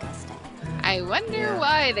disgusting. I wonder Yeah,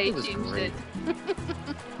 why they it was changed great. it.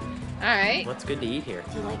 Alright. What's good to eat here?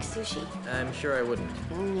 Do you like sushi? I'm sure I wouldn't.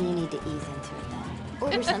 You need to ease into it then.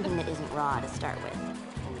 Order something that isn't raw to start with. And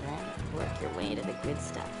then work your way to the good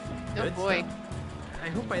stuff. Oh Good boy. stuff. I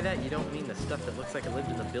hope by that you don't mean the stuff that looks like it lived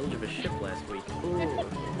in the bilge of a ship last week. Ooh,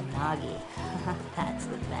 unagi. That's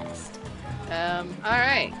the best.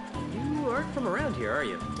 Alright. You aren't from around here, are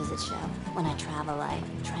you? Does it show? When I travel, I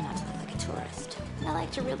try not to look like a tourist. I like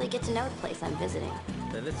to really get to know the place I'm visiting.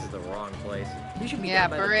 Then this is the wrong place. You should be Yeah, down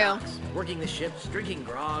by for the real. docks, working the ships, drinking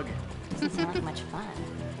grog. Doesn't sound like much fun.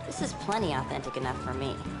 This is plenty authentic enough for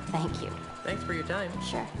me. Thank you. Thanks for your time.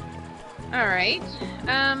 Sure. Alright.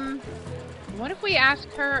 What if we ask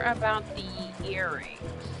her about the earrings?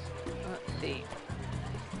 Let's see.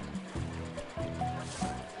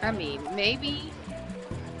 I mean, maybe.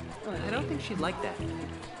 I don't think she'd like that.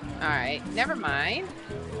 Alright, never mind.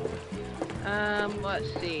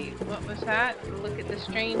 Let's see. What was that? Look at the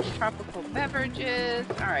strange tropical beverages.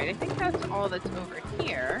 Alright, I think that's all that's over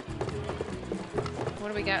here. What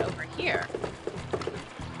do we got over here?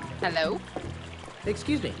 Hello?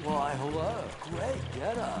 Excuse me. Why, hello. Great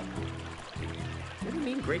getup. What do you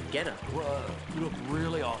mean, great getup? Whoa, you look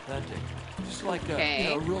really authentic. Just like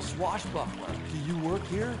Okay. a real swashbuckler. Do you work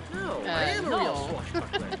here? No, I am a real no.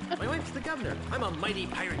 swashbuckler. My wife's the governor. I'm a mighty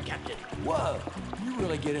pirate captain. Whoa, you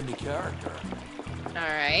really get into character.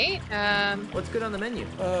 Alright, What's good on the menu?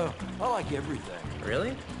 I like everything.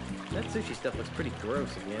 Really? That sushi stuff looks pretty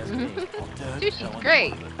gross, if you ask me. Well, don't Sushi's tell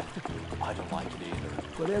great. anyone, but I don't like it either.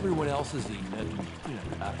 But everyone else is eating it.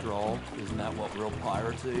 And, after all, isn't that what real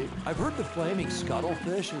pirates eat? I've heard the flaming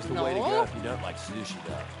scuttlefish is the way to No. go if you don't like sushi,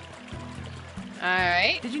 though.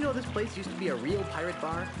 alright. Did you know this place used to be a real pirate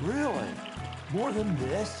bar? Really? More than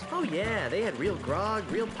this? Oh yeah, they had real grog,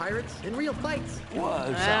 real pirates, and real fights.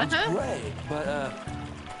 Whoa, sounds Uh-huh. great. But,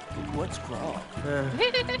 what's grog?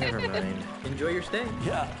 Never mind. Enjoy your stay.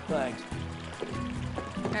 Yeah, thanks.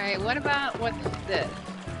 Alright, what's this?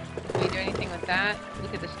 Can we do anything with that?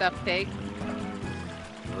 Look at the stuffed pig.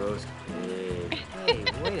 Roast pig. Hey,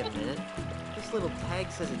 wait a minute. This little tag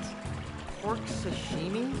says it's pork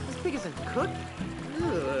sashimi? This pig isn't cooked?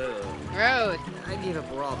 Ugh. Gross. I gave up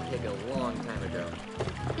raw pig a long time ago.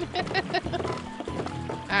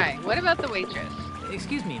 Alright, what about the waitress?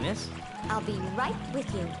 Excuse me, miss. I'll be right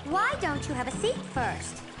with you. Why don't you have a seat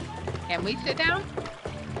first? Can we sit down?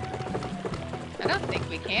 I don't think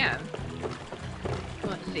we can.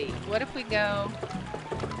 Let's see. What if we go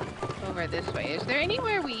over this way? Is there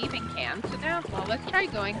anywhere we even can sit down? Well, let's try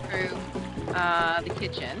going through the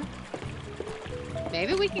kitchen.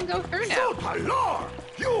 Maybe we can go through now. Lord!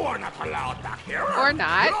 You are not allowed back here! Or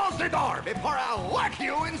not. Close the door before I whack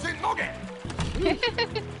you in the noggin!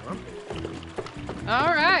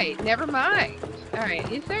 Alright, never mind. Alright,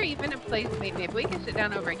 is there even a place? Maybe we can sit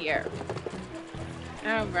down over here.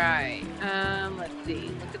 Alright, let's see.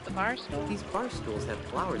 Look at the bar stool. These bar stools have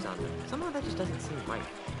flowers on them. Somehow that just doesn't seem right.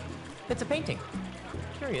 It's a painting.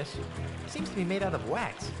 Curious. Seems to be made out of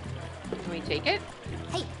wax. Can we take it?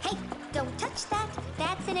 Hey, hey, don't touch that.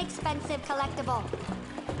 That's an expensive collectible.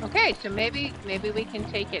 Okay, so maybe we can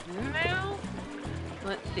take it now.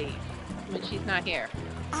 Let's see. When she's not here.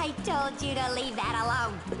 I told you to leave that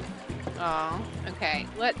alone. Oh, okay.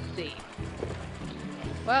 Let's see.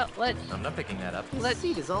 Well, let's. I'm not picking that up. Let's-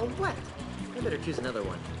 This seat is all wet. I better choose another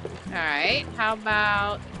one. All right. How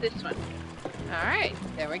about this one? All right.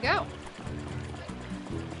 There we go.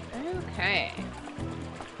 Okay.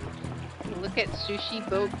 Look at sushi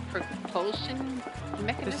boat propulsion There's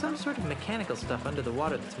mechanism. some sort of mechanical stuff under the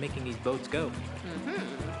water that's making these boats go.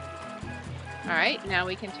 All right. Now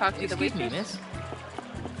we can talk to the Excuse waitress. me, miss.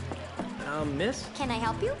 Miss? Can I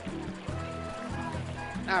help you?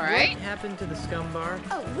 All right. What happened to the scum bar?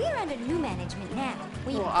 Oh, we're under new management now.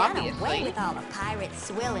 We've Well, done obviously. away with all the pirates,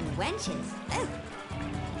 swill, and wenches. Ugh.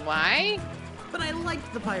 Why? But I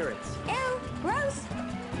liked the pirates. Ew, gross.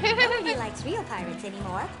 Nobody likes real pirates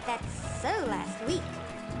anymore. That's so last week.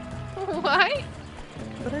 Why?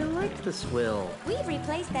 But I liked the swill. We've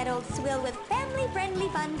replaced that old swill with family-friendly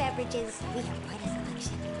fun beverages. We have quite a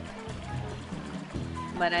selection.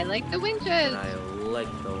 But I like the winches. And I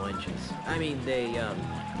liked the wenches. I mean, they,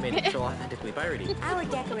 made it so authentically piratey. Our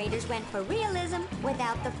decorators went for realism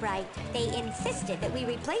without the fright. They insisted that we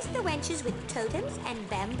replace the wenches with totems and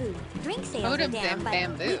bamboo. Drink sales Totems are down, and but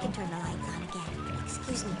bamboo. we can turn the lights on again.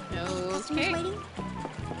 Excuse me. Customers Okay. waiting?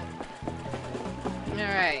 All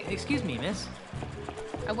right. Excuse me, miss.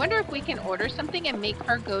 I wonder if we can order something and make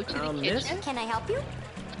her go to the miss? kitchen. Can I help you?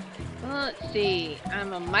 Let's see.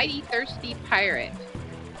 I'm a mighty thirsty pirate.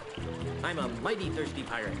 I'm a mighty thirsty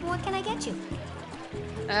pirate. What can I get you?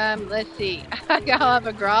 Let's see. I'll have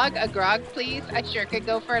a grog. A grog, please. I sure could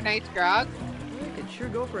go for a nice grog. I could sure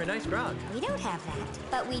go for a nice grog. We don't have that,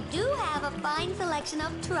 but we do have a fine selection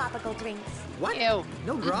of tropical drinks. What? Ew.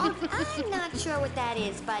 No grog? I'm not sure what that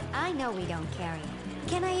is, but I know we don't carry it.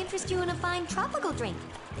 Can I interest you in a fine tropical drink?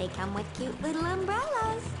 They come with cute little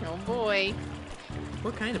umbrellas. Oh boy.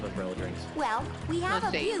 What kind of umbrella drinks? Well, we have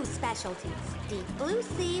Let's a see. few specialties. Deep blue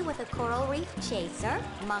sea with a coral reef chaser,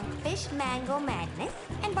 monkfish mango madness,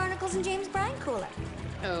 and barnacles and James Brine cooler.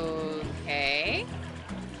 Okay.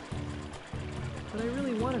 But I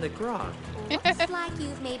really wanted a grog. Looks like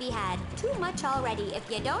you've maybe had too much already. If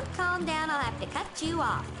you don't calm down, I'll have to cut you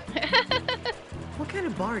off. What kind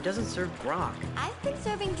of bar doesn't serve grog? I've been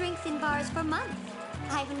serving drinks in bars for months.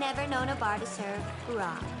 I've never known a bar to serve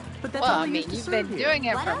grog. But that's Well, all I they mean, used to you've serve been here. doing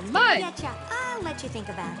it What for else can I months. get ya? I'll let you think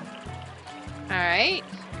about it. All right.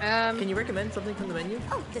 Can you recommend something from the menu?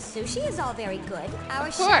 Oh, the sushi is all very good. Our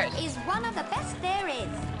Of chef course. is one of the best there is.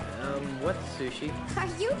 What sushi? Are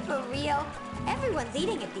you for real? Everyone's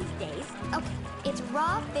eating it these days. Okay, it's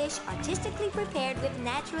raw fish artistically prepared with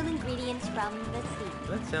natural ingredients from the sea.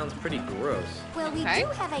 That sounds pretty gross. Well, we Okay. do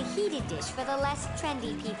have a heated dish for the less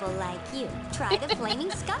trendy people like you. Try the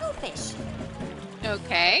flaming scuttlefish.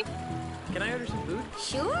 Okay. Can I order some food?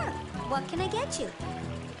 Sure. What can I get you?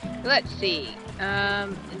 Let's see.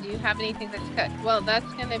 Do you have anything that's cooked? Well,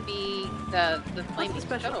 that's gonna be the flaming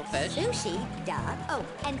special? cuttlefish. Sushi, duh. Oh,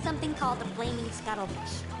 and something called the flaming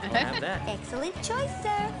scuttlefish. I'll have that. Excellent choice,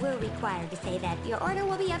 sir. We're required to say that. Your order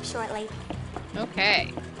will be up shortly.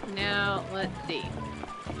 Okay. Now let's see.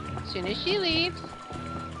 As soon as she leaves.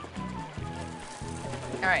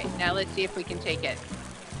 All right. Now let's see if we can take it.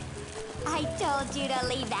 I told you to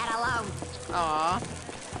leave that alone. Aw.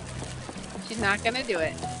 She's not gonna do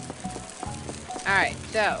it. Alright,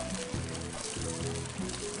 so.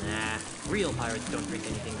 Nah, real pirates don't drink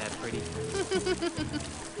anything that pretty.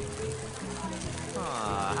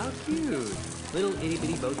 Aw, how cute. Little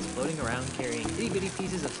itty-bitty boats floating around carrying itty-bitty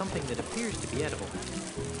pieces of something that appears to be edible.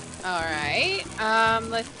 Alright.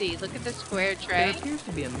 Let's see. Look at the square There tray. appears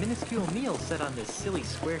to be a minuscule meal set on this silly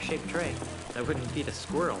square-shaped tray. I wouldn't feed a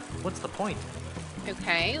squirrel. What's the point?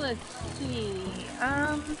 Okay, let's see.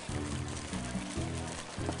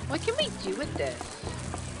 What can we do with this?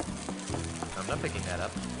 I'm not picking that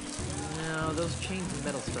up. No, those chains and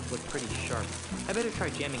metal stuff look pretty sharp. I better try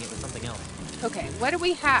jamming it with something else. Okay, what do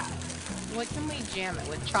we have? What can we jam it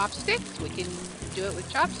with? Chopsticks? We can do it with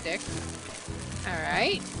chopsticks.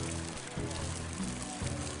 Alright.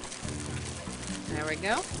 There we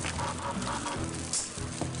go.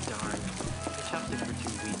 Darn. The chopsticks were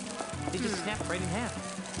too weak. They just snapped right in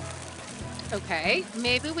half. Okay,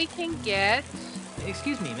 maybe we can get...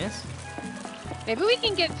 Excuse me, miss. Maybe we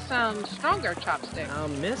can get some stronger chopsticks.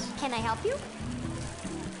 Miss? Can I help you?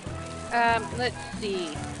 Let's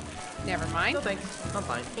see. Never mind. No thanks. I'm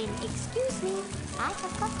fine. Then excuse me. I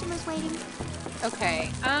have customers waiting. Okay,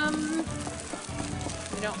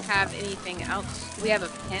 don't have anything else. We have a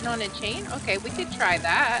pin on a chain? Okay, we could try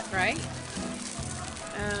that, right?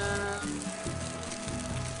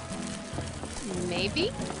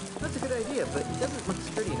 Maybe? That's a good idea, but it doesn't look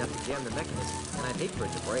sturdy enough to jam the mechanism, and I'd hate for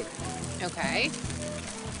it to break. Okay.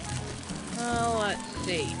 Well, let's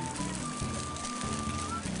see.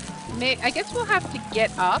 I guess we'll have to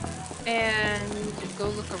get up and go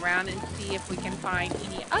look around and see if we can find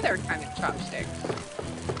any other kind of chopsticks.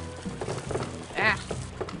 Ah.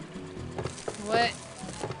 What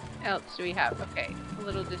else do we have? Okay, a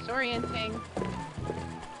little disorienting.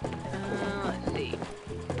 Let's see.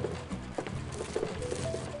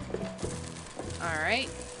 Alright.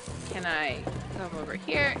 Can I come over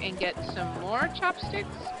here and get some more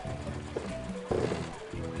chopsticks?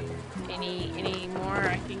 Any more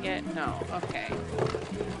I can get? No. Okay.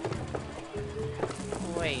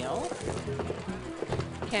 Well.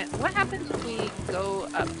 What happens if we go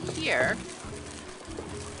up here?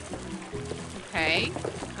 Okay.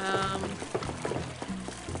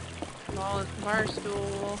 Bar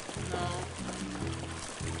stool. No.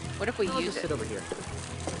 What if we I'll use just it? sit over here.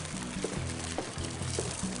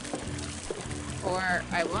 Or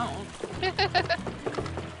I won't.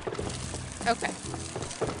 Okay.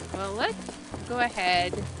 Well, let's go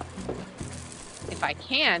ahead. If I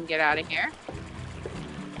can get out of here.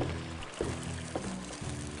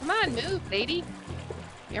 Come on, move, lady.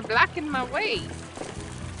 You're blocking my way.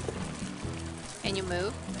 Can you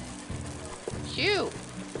move? Shoo!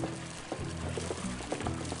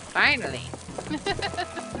 Finally.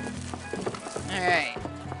 Alright.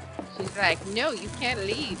 She's like, no, you can't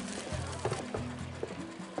leave.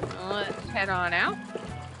 Let's head on out.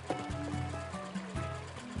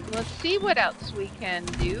 Let's see what else we can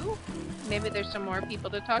do. Maybe there's some more people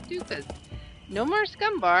to talk to, because no more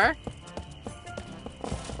Scumbar.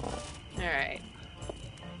 Alright.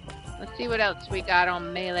 Let's see what else we got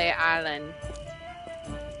on Melee Island.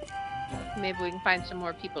 Maybe we can find some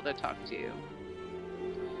more people to talk to.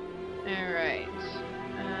 Alright.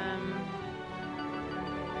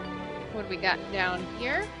 What do we got down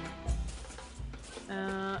here?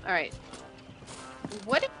 Alright.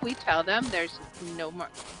 What if we tell them there's no more...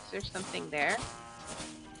 Is there something there?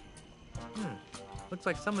 Looks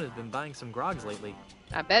like someone has been buying some grogs lately.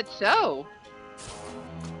 I bet so.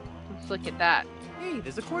 Let's look at that. Hey,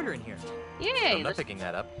 there's a quarter in here. Yay! I'm not picking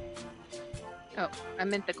that up. Oh, I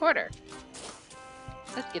meant the quarter.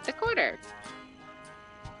 Let's get the quarter.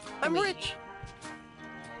 I'm rich!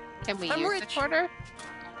 Can we I'm use rich. the quarter?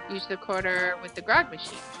 Use the quarter with the grog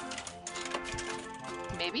machine.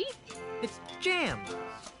 Maybe? It's jammed!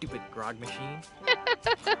 Stupid grog machine.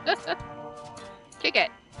 Kick it.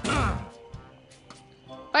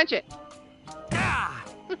 Punch it. Ah!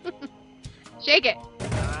 Shake it.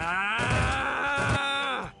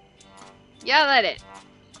 Ah! Yell at it.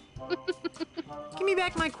 Give me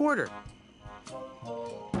back my quarter.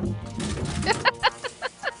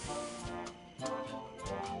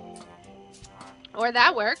 Or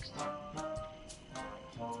that works.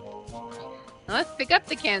 Let's pick up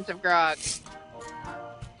the cans of grog.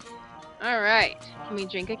 Alright. Can we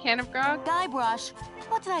drink a can of grog? Guybrush,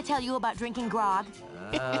 what did I tell you about drinking grog?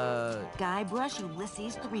 Uh, Guybrush,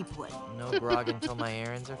 Ulysses, Threepwood. no grog until my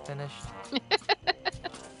errands are finished.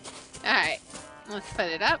 Alright. Let's put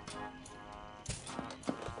it up.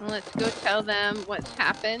 Let's go tell them what's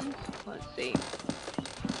happened. Let's see.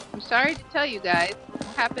 I'm sorry to tell you guys. What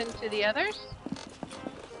happened to the others?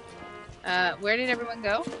 Where did everyone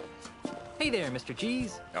go? Hey there, Mr.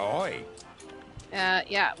 Cheese. Ahoy.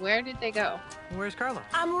 Yeah, where did they go? Where's Carla?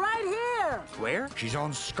 I'm right here. Where? She's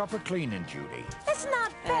on scupper cleaning duty. It's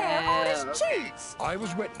not fair. All this okay. cheats. I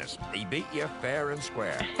was witness. He beat you fair and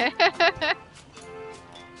square.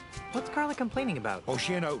 What's Carla complaining about? Oh,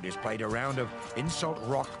 she and Otis played a round of insult,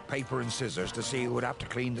 rock, paper, and scissors to see who would have to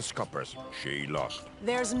clean the scuppers. She lost.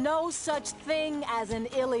 There's no such thing as an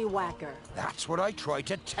illywhacker. That's what I tried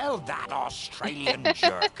to tell that Australian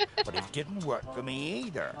jerk. But it didn't work for me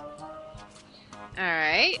either.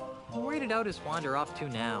 Alright. Where did Otis wander off to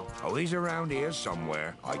now? Oh, he's around here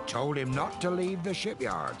somewhere. I told him not to leave the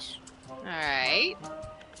shipyards. Alright.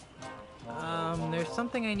 There's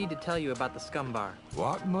something I need to tell you about the Scumbar.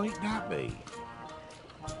 What might that be?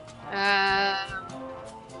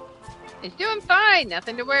 It's doing fine.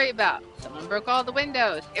 Nothing to worry about. Someone broke all the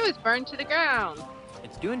windows. It was burned to the ground.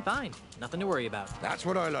 It's doing fine. Nothing to worry about. That's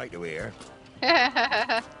what I like to hear.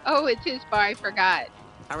 Oh, it's his bar. I forgot.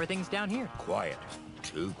 How are things down here? Quiet.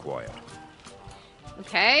 Too quiet.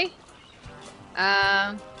 Okay.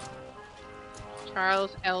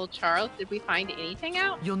 Charles L. Charles. Did we find anything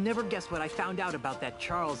out? You'll never guess what I found out about that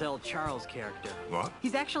Charles L. Charles character. What?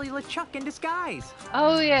 He's actually LeChuck in disguise.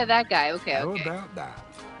 Oh, yeah, that guy. Okay, How okay. about that?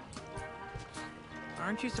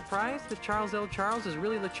 Aren't you surprised that Charles L. Charles is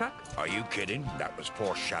really LeChuck? Are you kidding? That was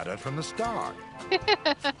foreshadowed from the start.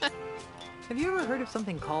 Have you ever heard of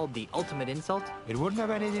something called the ultimate insult? It wouldn't have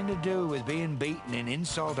anything to do with being beaten in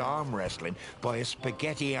insult arm wrestling by a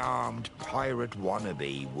spaghetti-armed pirate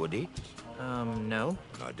wannabe, would it? No.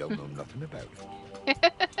 I don't know nothing about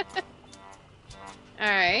it. All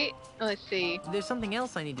right, let's see. There's something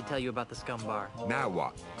else I need to tell you about the Scum Bar. Now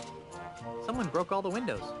what? Someone broke all the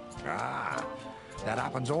windows. Ah, that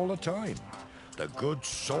happens all the time. The good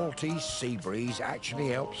salty sea breeze actually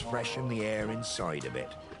helps freshen the air inside a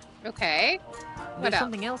bit. Okay. What There's else?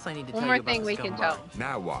 something else I need to One tell more you about thing the we Scum can Bar. tell.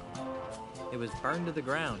 Now what? It was burned to the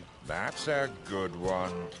ground. That's a good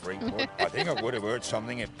one, Threepwood. I think I would have heard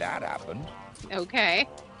something if that happened. Okay.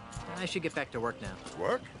 I should get back to work now.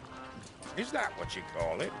 Work? Is that what you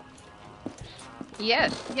call it?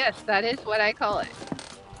 Yes, that is what I call it.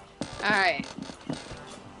 All right.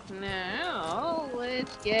 Now,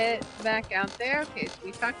 let's get back out there. Okay, so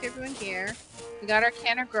we talked to everyone here. We got our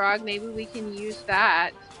can of grog. Maybe we can use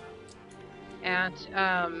that at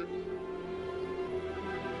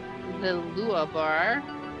the Lua bar.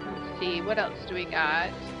 Let's see, what else do we got?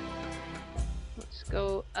 Let's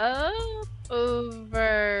go up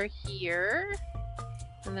over here.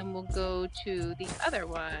 And then we'll go to the other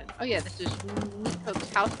one. Oh yeah, this is Nico's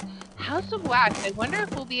House of Wax. I wonder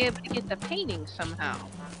if we'll be able to get the painting somehow.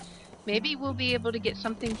 Maybe we'll be able to get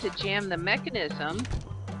something to jam the mechanism,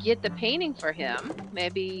 get the painting for him.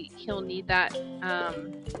 Maybe he'll need that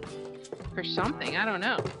for something. I don't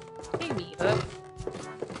know. Hey, Meat Hook.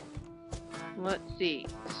 Let's see.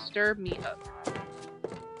 Disturb Meat Hook.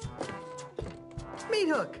 Meat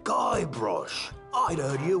Hook! Guybrush, I'd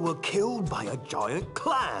heard you were killed by a giant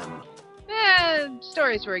clam.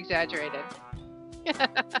 Stories were exaggerated.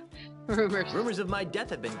 Rumors. Rumors of my death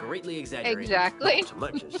have been greatly exaggerated. Exactly. Not so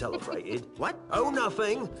much as celebrated. What? Oh,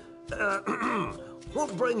 nothing.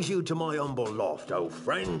 What brings you to my humble loft, old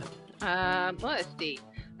friend? Let's see.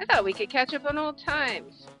 I thought we could catch up on old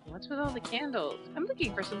times. What's with all the candles? I'm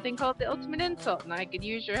looking for something called the ultimate insult, and I could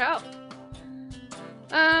use your help.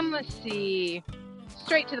 Let's see.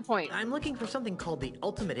 Straight to the point. I'm looking for something called the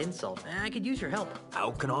ultimate insult. I could use your help.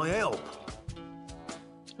 How can I help?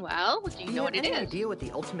 Well, do you know what it any is? idea what the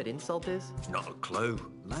ultimate insult is? Not a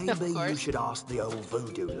clue. Maybe you course. should ask the old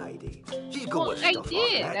voodoo lady. She's good Well, with I stuff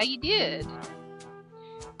did. like that. I did.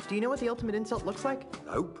 Do you know what the ultimate insult looks like?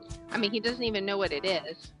 Nope. I mean, he doesn't even know what it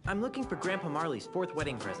is. I'm looking for Grandpa Marley's 4th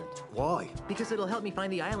wedding present. Why? Because it'll help me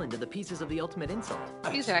find the island of the pieces of the ultimate insult.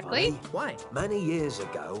 That's Exactly. funny. Why? Many years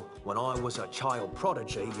ago, when I was a child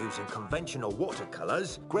prodigy using conventional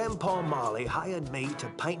watercolors, Grandpa Marley hired me to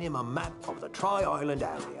paint him a map of the Tri-Island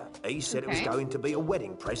area. He said it was Okay. going to be a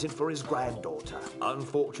wedding present for his granddaughter.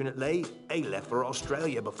 Unfortunately, he left for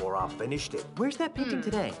Australia before I finished it. Where's that painting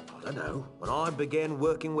today? I don't know. When I began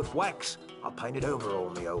working with wax, I painted over all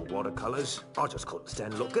my old watercolors. I just couldn't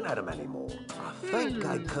stand looking at them anymore. I think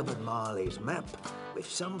I covered Marley's map with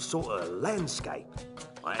some sort of landscape.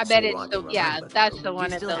 I bet it's the that's the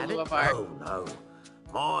one at still the have it? Lua bar. Oh, no.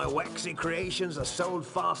 My waxy creations are sold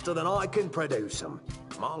faster than I can produce them.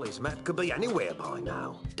 Marley's map could be anywhere by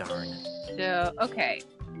now. Darn. So, okay.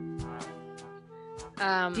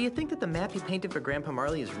 Do you think that the map you painted for Grandpa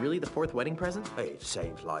Marley is really the 4th wedding present? It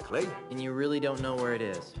seems likely. And you really don't know where it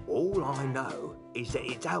is? All I know is that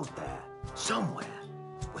it's out there, somewhere,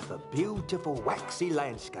 with a beautiful waxy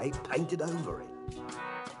landscape painted over it.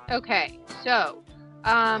 Okay, so,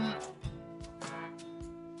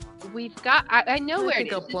 we've got, I know where I it think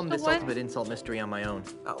is. I'll Is plumb the this one? ultimate insult mystery on my own.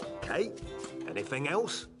 Okay. Anything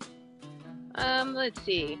else? Let's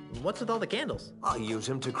see. What's with all the candles? I use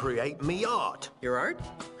them to create me art. Your art?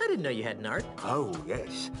 I didn't know you had an art. Oh,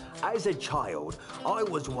 yes. As a child, I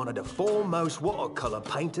was one of the foremost watercolor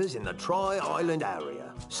painters in the Tri-Island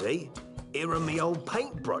area. See? Here are me old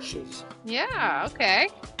paintbrushes. Yeah, okay.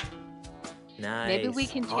 Nice. Maybe we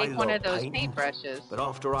can I take one love of those painting, paintbrushes. But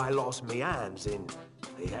after I lost me hands in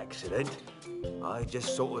the accident, I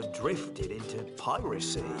just sort of drifted into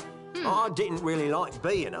piracy. I didn't really like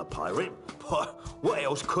being a pirate, but what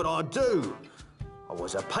else could I do? I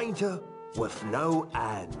was a painter with no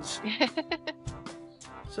hands.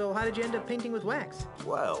 So how did you end up painting with wax?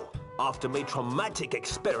 Well, after me traumatic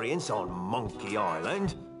experience on Monkey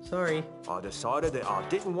Island, Sorry. I decided that I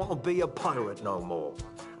didn't want to be a pirate no more,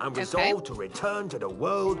 and resolved to return to the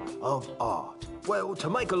world of art. Well, to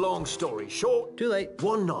make a long story short... Too late.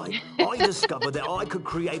 One night, I discovered that I could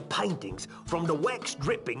create paintings from the wax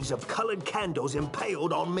drippings of coloured candles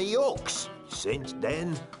impaled on me hooks. Since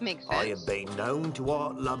then, I have been known to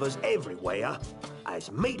art lovers everywhere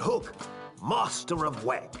as Meat Hook, Master of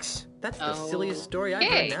Wax. That's the silliest story I've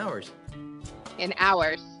heard in hours. In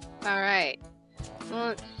hours. All right.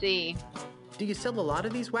 Let's see. Do you sell a lot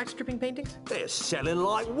of these wax dripping paintings? They're selling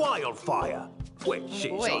like wildfire. Which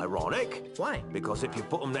is ironic. Why? Because if you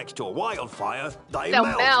put them next to a wildfire, they'll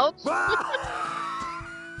melt.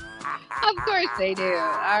 Of course they do.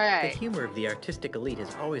 All right. The humor of the artistic elite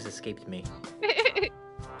has always escaped me.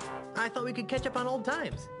 I thought we could catch up on old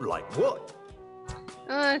times. Like what?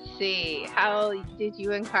 Let's see. How did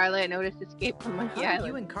you and Carla and Otis escape from Monkey Island?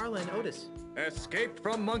 You and Carla and Otis escaped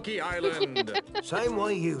from Monkey Island. Same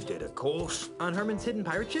way you did, of course. On Herman's hidden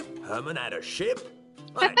pirate ship? Herman had a ship?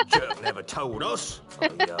 That jerk never told us. I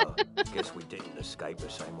guess we didn't escape the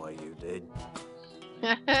same way you did.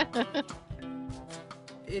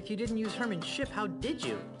 If you didn't use Herman's ship, how did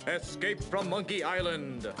you? Escape from Monkey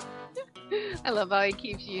Island. I love how he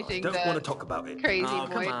keeps using Don't want to talk about it. Crazy voice.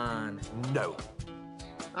 Come on. No.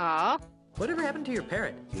 Aw. Whatever happened to your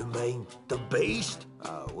parrot? You mean the beast?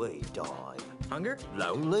 Oh, he died. Hunger?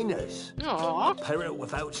 Loneliness. Aw. A parrot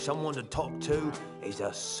without someone to talk to is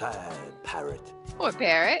a sad parrot. Poor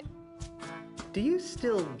parrot. Do you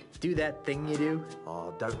still do that thing you do?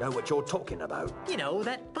 I don't know what you're talking about. You know,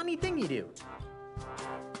 that funny thing you do.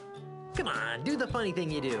 Come on, do the funny thing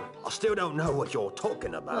you do. I still don't know what you're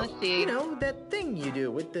talking about. Let's see. You know, that thing you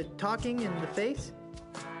do with the talking and the face.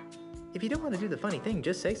 If you don't want to do the funny thing,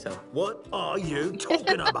 just say so. What are you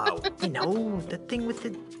talking about? You know, the thing with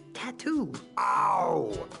the tattoo.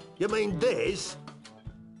 Ow! You mean this?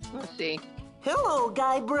 Let's see. Hello,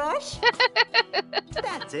 Guybrush.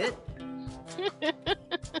 That's it.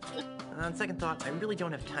 On second thought, I really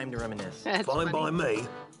don't have time to reminisce. That's Fine funny. by me.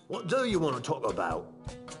 What do you want to talk about?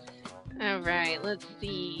 All right, let's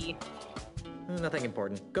see. Nothing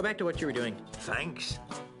important. Go back to what you were doing. Thanks.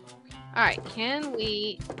 All right, can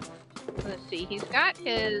we... Let's see, he's got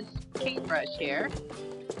his paintbrush here.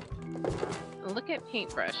 Look at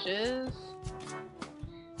paintbrushes.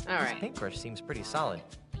 All right. This paintbrush seems pretty solid.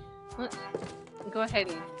 Let's go ahead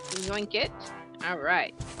and yoink it. All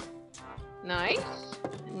right. Nice.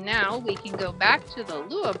 Now we can go back to the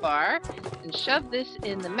Lua bar and shove this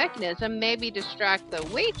in the mechanism, maybe distract the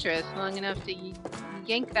waitress long enough to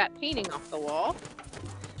yank that painting off the wall.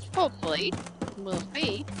 Hopefully. We'll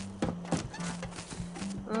see.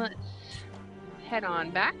 Let's head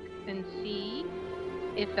on back and see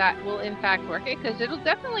if that will in fact work it, because it'll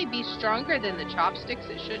definitely be stronger than the chopsticks.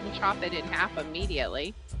 It shouldn't chop it in half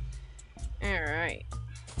immediately. Alright.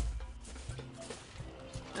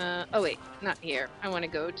 Oh wait, not here. I want to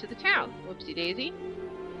go to the town. Whoopsie daisy.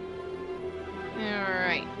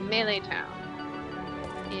 Alright, Melee Town.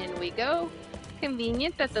 In we go.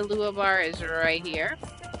 Convenient that the Lua bar is right here.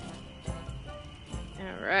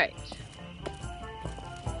 Alright.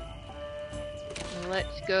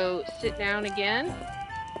 Let's go sit down again.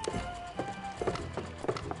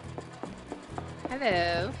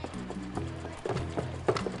 Hello.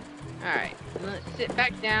 Alright, let's sit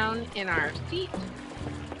back down in our seat.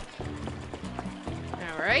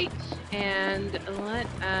 Alright, and let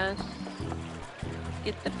us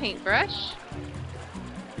get the paintbrush.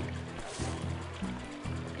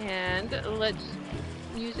 And let's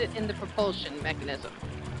use it in the propulsion mechanism.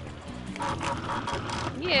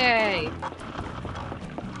 Yay!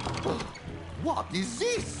 What is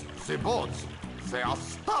this? The boats, they are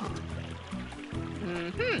stopped.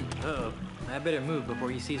 Uh-oh. I better move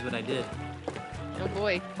before he sees what I did. Oh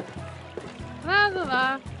boy. La la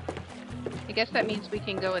la. I guess that means we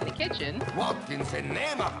can go in the kitchen. What in the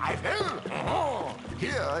name of Eiffel? Oh,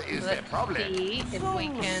 here is the problem. See if we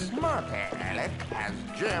can... Smart Alec has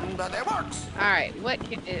jammed the works. Alright, what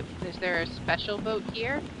can... is there a special boat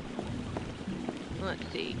here? Let's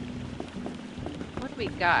see. What do we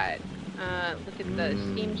got? Look at the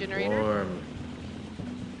steam generator. Warm.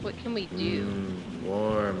 What can we do?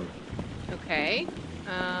 Warm. Okay.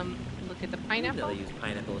 Look at the pineapple. They'll use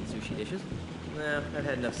pineapple in sushi dishes. Nah, I've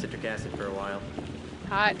had enough citric acid for a while.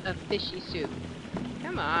 Pot of fishy soup.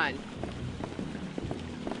 Come on.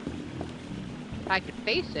 If I could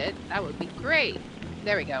face it, that would be great.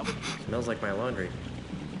 There we go. Smells like my laundry.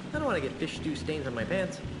 I don't want to get fish stew stains on my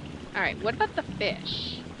pants. Alright, what about the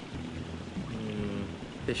fish?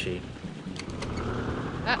 Fishy.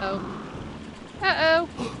 Uh-oh. Uh-oh.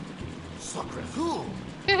 Sacre fou!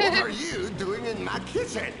 What are you doing in my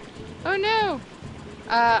kitchen? Oh no!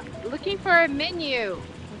 Looking for a menu.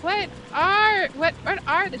 What are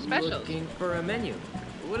the specials? Looking for a menu.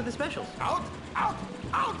 What are the specials? Out! Out!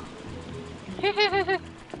 Out!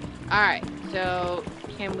 Alright, so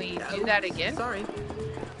can we do that again? Sorry.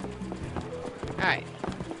 Alright.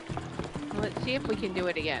 Let's see if we can do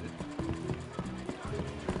it again.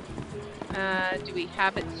 Do we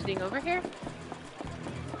have it sitting over here?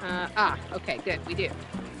 Okay, good, we do.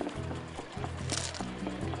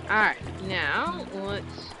 Alright, now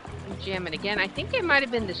let's jam it again. I think it might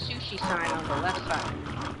have been the sushi sign on the left side.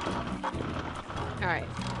 Alright.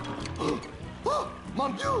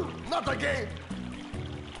 Mon Dieu! Not again!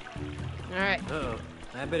 Alright. Uh-oh.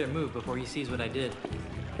 I better move before he sees what I did.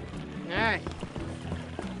 Alright.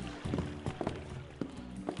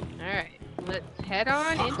 Alright. Let's head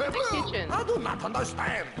on into the kitchen. I do not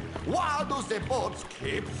understand. Why do the boats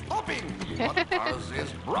keep stopping? What are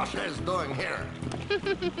these brushes doing here?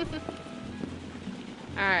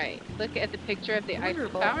 Alright. Look at the picture of the I wonder Eiffel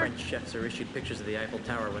if all Tower. French chefs are issued pictures of the Eiffel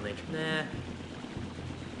Tower when they... Nah.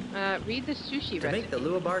 Read the sushi To recipe. make the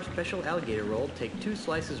Lua Bar special alligator roll, take 2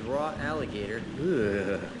 slices raw alligator.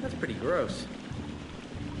 Ugh, that's pretty gross.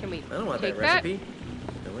 Can we I don't want take that recipe.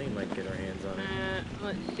 Elaine might get her hands on it.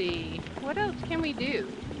 Let's see. What else can we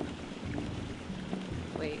do?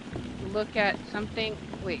 Wait. Look at something.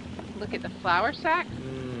 Wait. Look at the flour sack.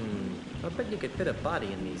 I bet you could fit a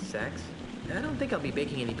body in these sacks. I don't think I'll be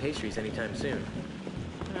baking any pastries anytime soon.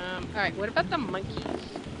 Alright. What about the monkeys?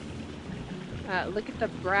 Look at the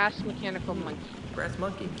brass mechanical monkey. Brass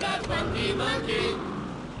monkey. Monkey!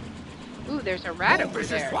 Ooh, there's a rat over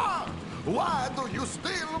there. Why do you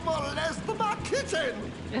still molest my kitchen?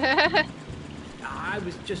 I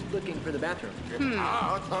was just looking for the bathroom.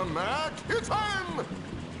 Out of my kitchen!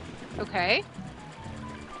 Okay.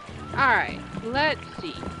 Alright, let's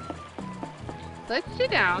see. Let's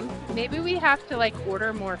sit down. Maybe we have to, like,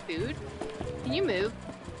 order more food. Can you move?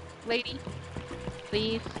 Lady?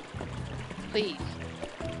 Please? Please.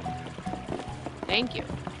 Thank you.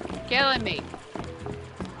 Killing me.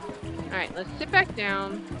 Alright, let's sit back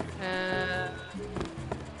down.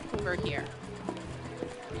 Over here.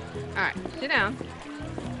 Alright, sit down.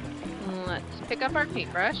 Let's pick up our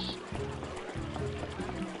paintbrush.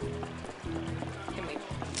 Can we...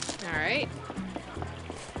 Alright.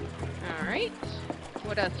 Alright.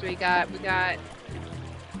 What else do we got? We got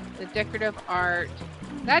the decorative art.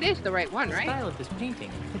 That is the right one, right? The style of this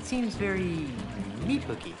painting, it seems very meat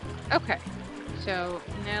hooky. Okay. So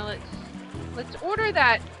now let's order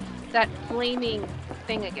that flaming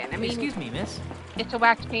thing again. I mean, excuse me, miss. It's a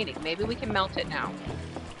wax painting. Maybe we can melt it now.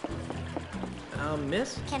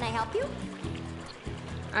 Miss? Can I help you?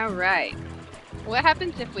 All right. What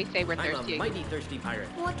happens if we say we're thirsty? I'm a mighty thirsty pirate.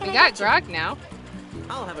 What can We I got get you? grog now.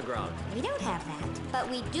 I'll have a grog. We don't have that, but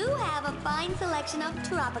we do have a fine selection of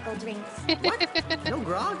tropical drinks. What? No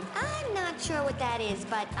grog? I'm not sure what that is,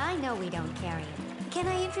 but I know we don't carry it. Can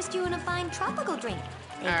I interest you in a fine tropical drink?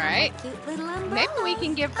 They come Alright. with cute little umbrellas. Maybe we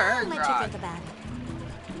can give her I'll a let you grog. think about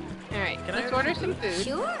it. All right. Can I Let's order order some food.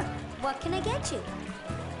 Sure. What can I get you?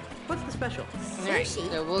 What's the special? All right. Sushi.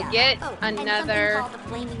 So we'll Yeah. get Oh, and another. something called the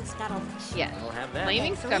flaming scuttlefish. Yes. I'll have that.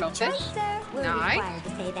 Flaming Excellent scuttlefish. choice, sir. We're Nice. required to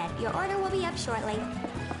say that. Your order will be up shortly.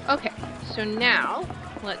 Okay. So now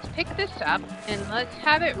let's pick this up and let's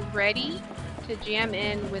have it ready to jam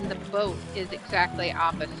in when the boat is exactly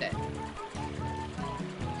opposite.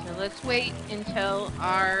 So let's wait until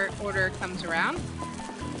our order comes around.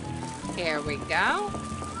 Here we go.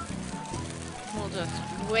 We'll just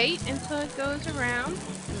wait until it goes around.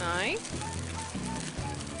 Nice.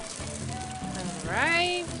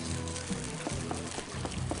 Alright.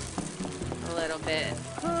 A little bit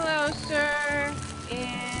closer.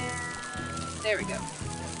 And there we go.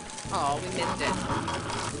 Oh, we missed it.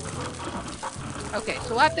 Okay,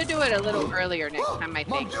 so we'll have to do it a little earlier next time, I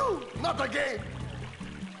think. Not again!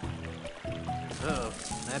 Uh-oh.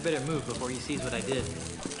 I better move before he sees what I did.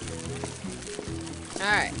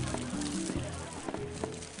 Alright.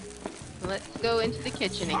 Let's go into the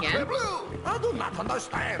kitchen again. I do not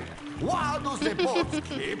understand. Why do the boats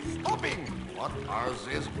keep stopping? What are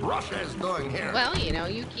these brushes doing here? Well, you know,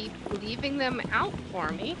 you keep leaving them out for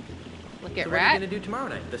me. Look at So what are Rat. you gonna do tomorrow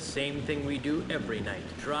night? The same thing we do every night.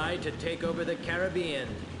 Try to take over the Caribbean.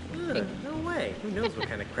 Ugh, no way. Who knows what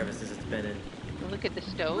kind of crevices it's been in. Look at the I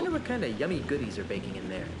stove. wonder what kind of yummy goodies are baking in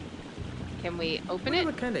there. Can we open I it?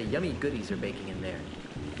 wonder what kind of yummy goodies are baking in there.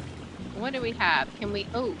 What do we have? Can we...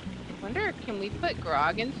 Oh, I wonder, can we put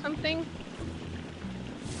grog in something?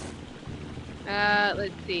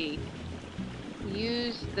 Let's see.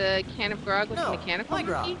 Use the can of grog with the mechanical my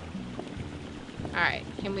grog. monkey? Alright,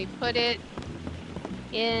 can we put it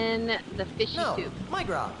in the fishy soup? my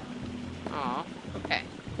grog. Oh, okay.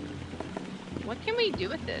 What can we do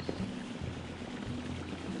with this?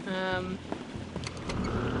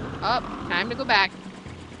 Oh, time to go back.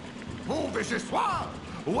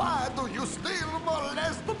 Why do you still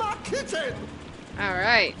molest my kitchen? All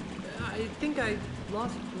right. I think I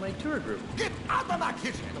lost my tour group. Get out of my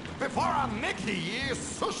kitchen before I make you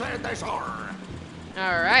sushi dessert. All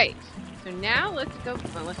right. So now let's go.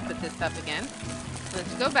 Well, let's put this up again.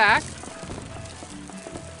 Let's go back.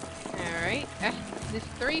 All right. This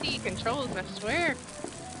 3D controls, I swear.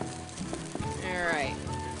 All right.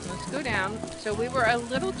 Let's go down. So we were a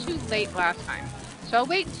little too late last time. So I'll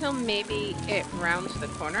wait till maybe it rounds the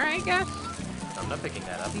corner, I guess. I'm not picking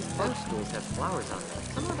that up. These bar stools have flowers on them.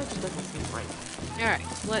 Somehow that just doesn't seem right. All right.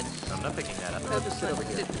 Let's. I'm not picking that up. So I'll just sit over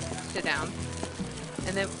here. Sit down.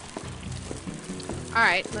 And then. All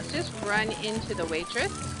right. Let's just run into the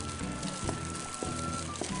waitress.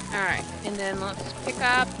 All right. And then let's pick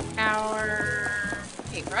up our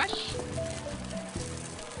paintbrush.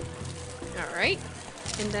 All right.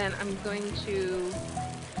 And then I'm going to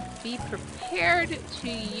be prepared to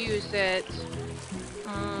use it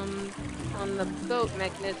on the boat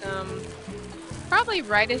mechanism. Probably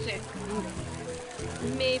right as it,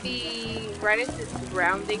 maybe right as it's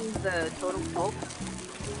rounding the total pulp.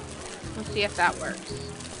 Let's see if that works.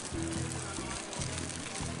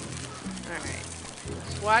 All right.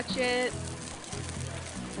 Let's watch it.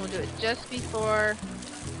 We'll do it just before.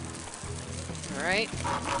 Alright.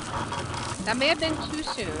 That may have been too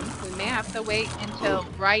soon. We may have to wait until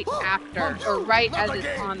right after, or right as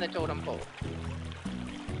it's on the totem pole.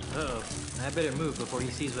 Uh-oh. I better move before he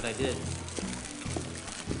sees what I did.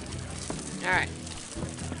 Alright.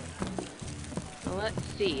 So let's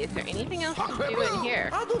see. Is there anything else to do in here?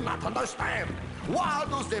 I do not understand. Why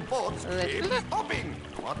does the boat keep stopping?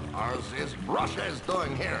 What are these brushes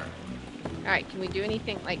doing here? Alright, can we do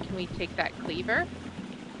anything? Like, can we take that cleaver?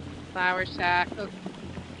 Flour sack. Oh,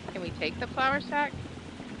 can we take the flour sack?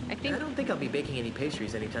 I don't think I'll be baking any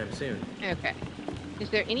pastries anytime soon. Okay. Is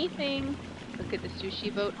there anything? Look at the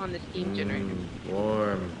sushi boat on the steam generator.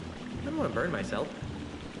 Warm. I don't want to burn myself.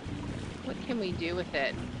 What can we do with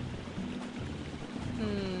it?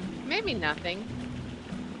 Maybe nothing.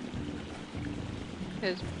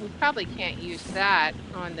 Because we probably can't use that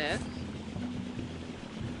on this.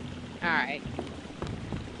 Alright.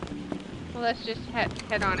 Well, let's just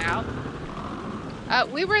head on out.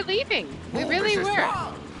 We were leaving. We really were.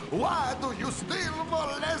 Why do you still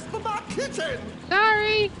molest my kitchen?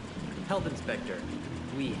 Sorry. Health inspector,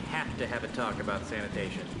 we have to have a talk about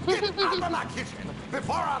sanitation. Get out of my kitchen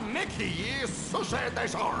before I make you sushi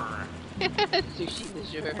dessert. Sushi du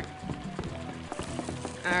jour.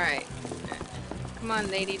 Alright. Come on,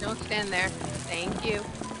 lady. Don't stand there. Thank you.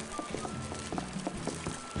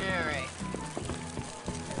 Alright.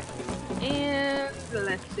 And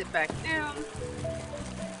let's sit back down.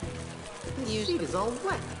 This seat is all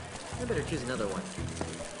wet. I better choose another one.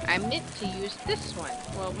 I meant to use this one.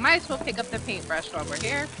 Well, might as well pick up the paintbrush while we're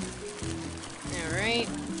here. Alright.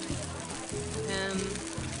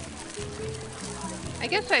 I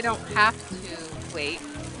guess I don't have to wait.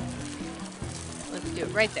 Let's do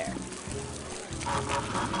it right there.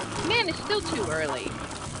 Man, it's still too early.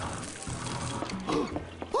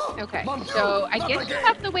 Okay, so I guess you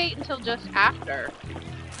have to wait until just after.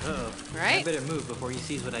 Uh-oh. Right? I better move before he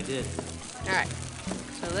sees what I did. Alright,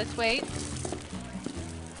 so let's wait.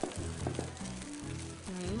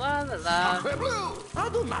 La la la. I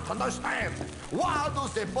do not understand. Why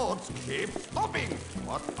does the boat keep stopping?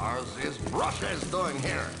 What are these brushes doing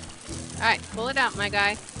here? Alright, pull it out, my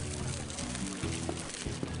guy.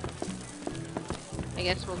 I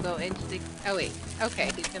guess we'll go into the... Oh, wait. Okay,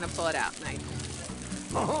 he's gonna pull it out. Nice.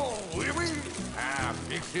 Oh, oui, oui.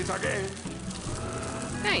 Fix it again.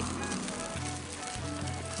 Nice.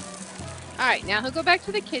 Alright, now he'll go back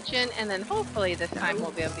to the kitchen, and then hopefully this time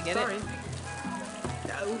we'll be able to get it.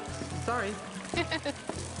 Sorry.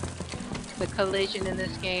 The collision in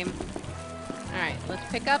this game. Alright, let's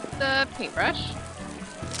pick up the paintbrush.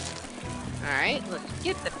 Alright, let's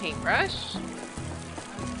get the paintbrush.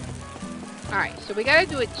 Alright, so we gotta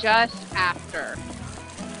do it just after.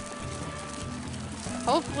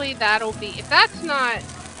 Hopefully that'll be... If that's not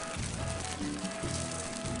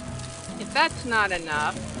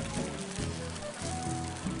enough...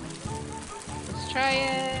 Let's try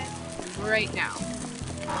it right now.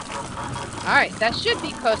 Alright, that should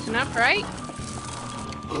be close enough, right?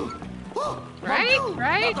 Right?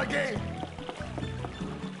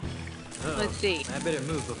 Let's see. I better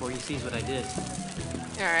move before he sees what I did.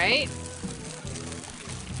 Alright.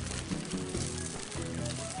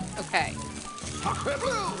 Okay.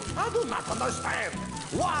 I do not understand.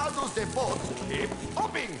 Why does the boat keep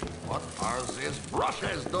hopping? What are these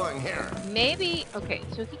brushes doing here? Maybe, okay,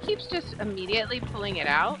 so he keeps just immediately pulling it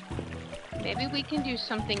out. Maybe we can do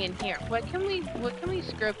something in here. What can we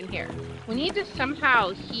screw up in here? We need to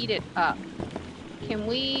somehow heat it up. Can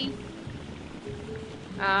we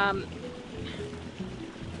add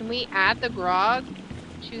the grog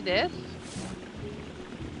to this?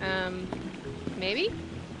 Maybe?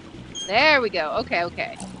 There we go. Okay,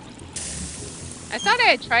 okay. I thought I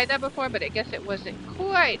had tried that before, but I guess it wasn't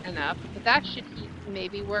quite enough. But that should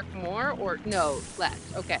maybe work more, or no,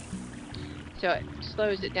 less. Okay. So it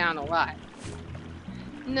slows it down a lot.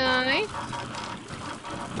 Nice.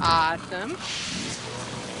 Awesome.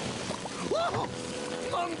 Whoa!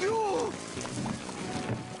 Mon Dieu!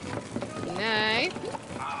 Nice.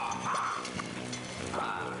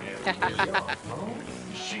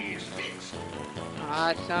 She's fixed.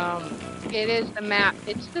 Awesome. It is the map.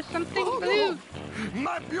 It's the something blue.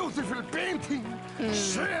 My beautiful painting!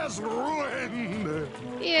 She's ruined!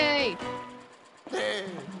 Yay! Hey,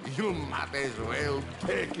 you might as well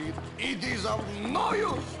take it. It is of no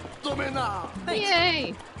use to me now.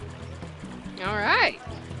 Yay! Alright.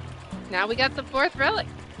 Now we got the 4th relic.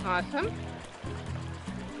 Awesome.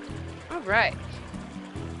 Alright.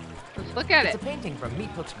 Let's look at It's it. a painting from Meat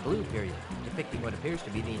Hook's Blue period, depicting what appears to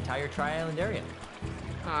be the entire Tri-Island area.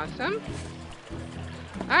 Awesome.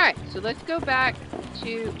 Alright, so let's go back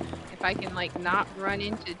to, if I can like not run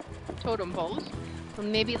into totem poles. Well,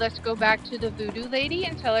 maybe let's go back to the voodoo lady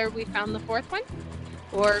and tell her we found the 4th one.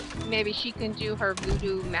 Or maybe she can do her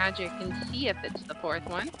voodoo magic and see if it's the 4th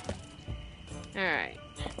one. Alright,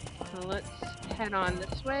 so let's head on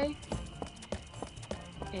this way.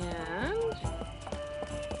 And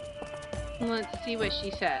let's see what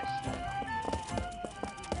she says.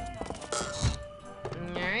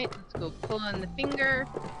 Alright, let's go pull on the finger.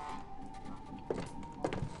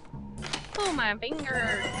 Pull my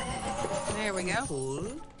finger. There we go.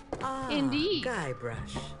 Full? Ah, Indeed.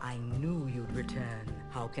 Guybrush, I knew you'd return.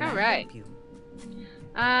 How can All I right. help you?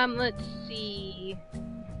 Let's see.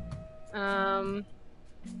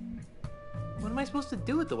 What am I supposed to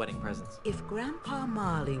do with the wedding presents? If Grandpa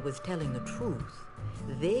Marley was telling the truth,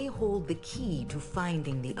 they hold the key to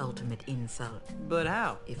finding the ultimate insult. But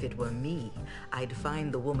how? If it were me, I'd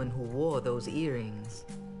find the woman who wore those earrings.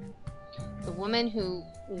 The woman who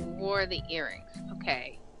wore the earrings.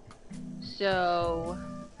 Okay. So,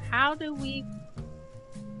 how do we...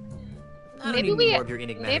 I don't Maybe need we more of your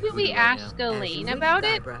enigmatic maybe we voodoo right ask now. Elaine about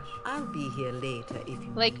it. Guybrush, I'll be here later if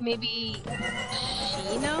you Like maybe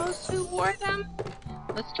she knows who wore them.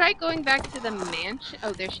 Let's try going back to the mansion.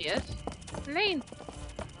 Oh, there she is. Elaine.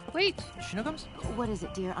 Wait. Schnookums? What is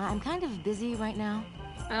it, dear? I'm kind of busy right now.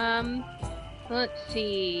 Let's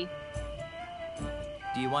see.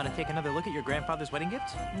 Do you want to take another look at your grandfather's wedding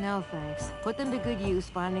gifts? No, thanks. Put them to good use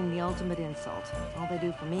finding the ultimate insult. All they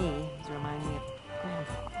do for me is remind me of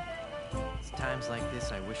Grandpa. It's times like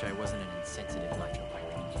this I wish I wasn't an insensitive macho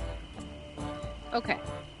pirate. Okay.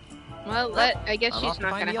 Well, I guess I'm she's off to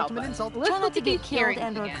not find gonna the help ultimate us. insult. Let's Try look not to at get these killed earrings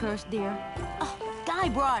and or again. cursed, dear. Oh,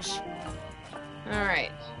 Guybrush!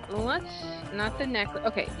 Alright. Let's... Not the necklace.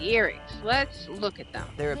 Okay, the earrings. Let's look at them.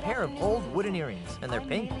 They're a pair of old wooden earrings, and they're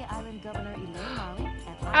pink.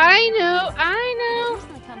 I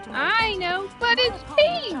know, but it's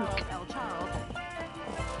pink!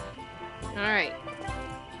 Alright.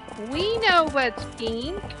 We know what's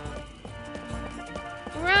pink.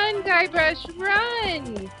 Run, Guybrush,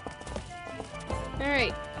 run!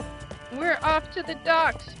 Alright. We're off to the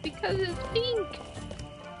docks because it's pink.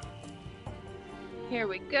 Here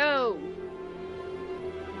we go.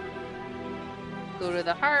 Go to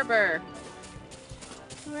the harbor.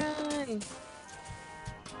 Run.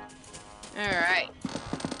 Alright.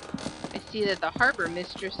 I see that the harbor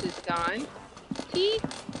mistress is gone. Teeth.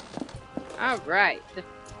 Alright. The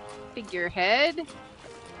figurehead.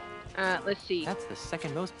 Let's see. That's the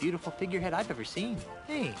second most beautiful figurehead I've ever seen.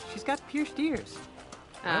 Hey, she's got pierced ears.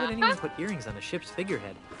 Why would anyone put earrings on a ship's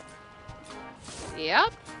figurehead?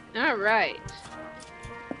 Yep. Alright.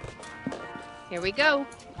 Here we go.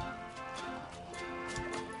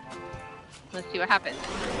 Let's see what happens.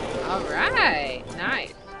 Alright.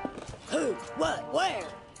 Nice. Who? What? Where?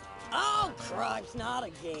 Oh, cripes, not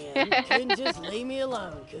again. You couldn't just leave me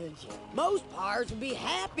alone, could you? Most pirates would be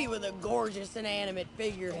happy with a gorgeous inanimate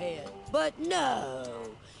figurehead. But no,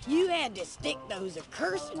 you had to stick those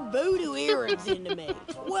accursed voodoo earrings into me.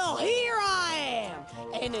 Well, here I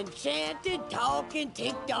am, an enchanted, talking,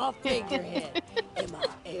 ticked-off figurehead. Am I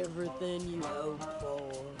everything you hoped for?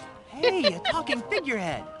 Hey, a talking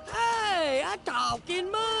figurehead! Hey, a talking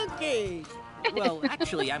monkey! Well,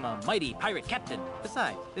 actually, I'm a mighty pirate captain.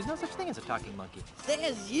 Besides, there's no such thing as a talking monkey.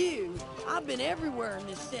 Says you. I've been everywhere in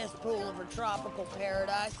this cesspool of a tropical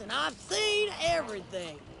paradise, and I've seen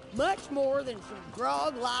everything. Much more than some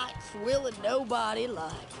grog-like, swilling nobody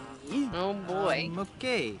like you. Oh, boy.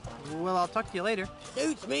 Okay. Well, I'll talk to you later.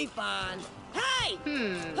 Suits me fine. Hey!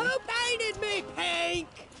 Who painted me pink?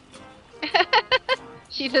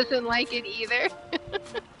 She doesn't like it either.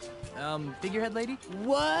 Figurehead lady?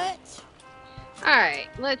 What? Alright,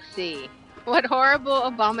 let's see. What horrible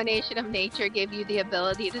abomination of nature gave you the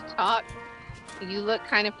ability to talk? You look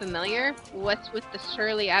kind of familiar. What's with the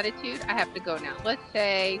surly attitude? I have to go now. Let's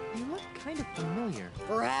say... You look kind of familiar.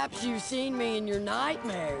 Perhaps you've seen me in your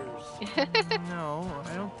nightmares. No,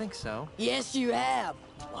 I don't think so. Yes, you have.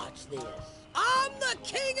 Watch this. I'm the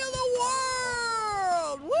king of the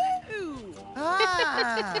world! Woo!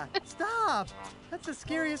 Ah! Stop! That's the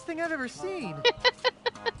scariest thing I've ever seen.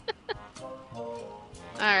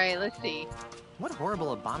 Alright, let's see. What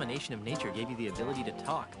horrible abomination of nature gave you the ability to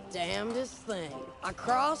talk? Damnedest thing. I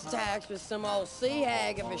cross-taxed with some old sea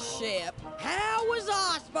hag of a ship. How was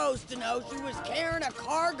I supposed to know she was carrying a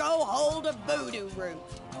cargo hold of voodoo root?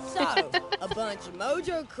 So, a bunch of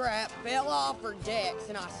mojo crap fell off her decks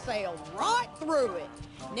and I sailed right through it.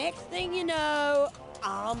 Next thing you know,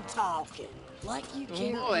 I'm talking. Like you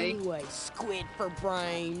care anyway, squid for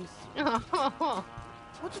brains.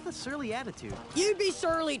 What's with the surly attitude? You'd be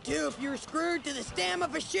surly too if you were screwed to the stem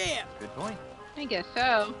of a ship. Good point. I guess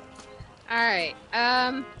so. Alright,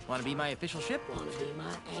 Want to be my official ship? Want to be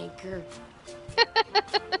my anchor?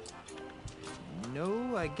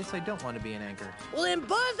 No, I guess I don't want to be an anchor. Well then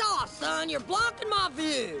buzz off, son. You're blocking my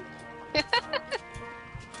view.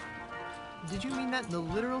 Did you mean that in the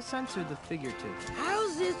literal sense or the figurative?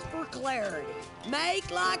 How's this for clarity?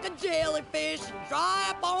 Make like a jellyfish and dry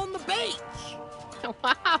up on the beach.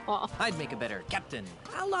 Wow. I'd make a better captain.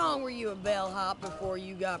 How long were you a bellhop before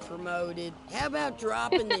you got promoted? How about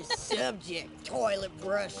dropping this subject, toilet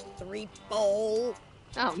brush 3-fold?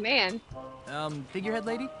 Oh, man. Figurehead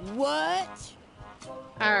lady? What?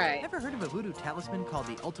 Alright. Ever heard of a voodoo talisman called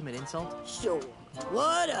the ultimate insult? Sure.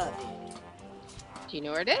 What of it? Do you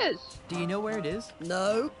know where it is? Do you know where it is?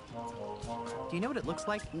 Nope. Do you know what it looks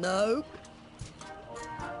like? Nope.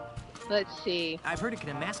 Let's see. I've heard it can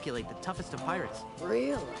emasculate the toughest of pirates.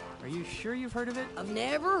 Really? Are you sure you've heard of it? I've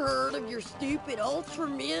never heard of your stupid Ultra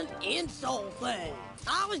Mint insult thing.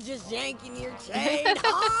 I was just yanking your chain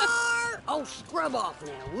hard. Oh, scrub off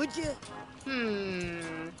now, would you?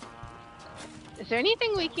 Is there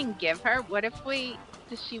anything we can give her? What if we...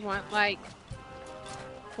 Does she want, like...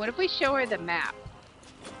 What if we show her the map?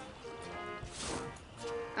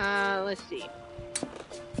 Let's see.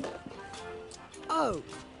 Oh,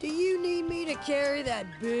 do you need me to carry that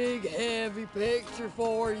big, heavy picture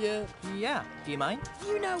for you? Yeah. Do you mind?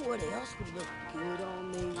 You know what else would look good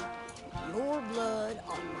on me? Your blood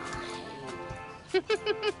on my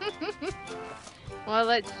hands. Well,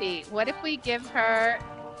 let's see. What if we give her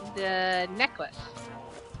the necklace?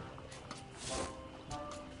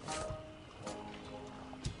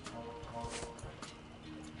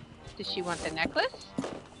 Does she want the necklace?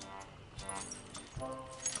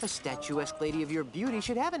 A statuesque lady of your beauty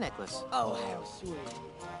should have a necklace. Oh, how sweet.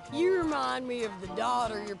 You remind me of the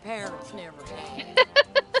daughter your parents never had.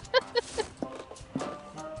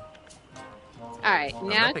 Alright, I'm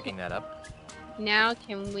now... not picking that up. Now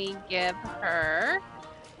can we give her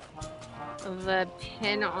the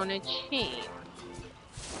pin on a chain?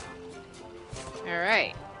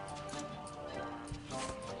 Alright.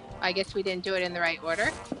 I guess we didn't do it in the right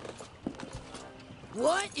order.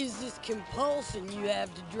 What is this compulsion you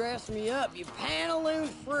have to dress me up, you pantaloon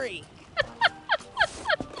freak?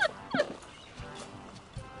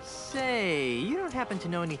 Say, you don't happen to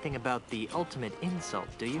know anything about the ultimate insult,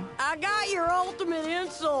 do you? I got your ultimate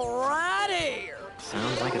insult right here.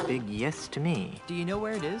 Sounds like a big yes to me. Do you know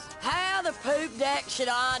where it is? How the poop deck should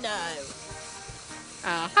I know?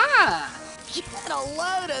 Aha! Get a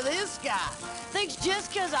load of this guy. Thinks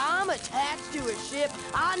just 'cause I'm attached to a ship,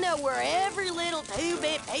 I know where every little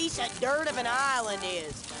two-bit piece of dirt of an island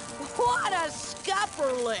is. What a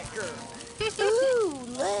scupper liquor. Ooh,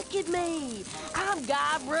 look at me. I'm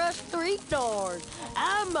Guybrush Threepnard.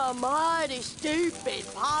 I'm a mighty stupid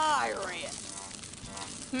pirate.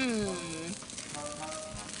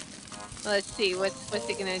 Let's see, what's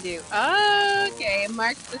it gonna do? Okay, it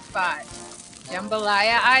marks the spot.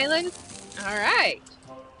 Jambalaya Island? Alright.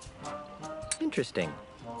 Interesting.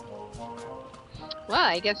 Well,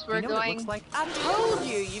 I guess we're You know what it going. looks like? I told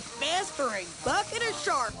you, you festering bucket of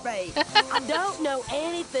shark bait. I don't know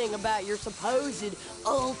anything about your supposed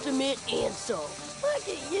ultimate insult. Look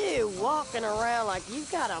at you walking around like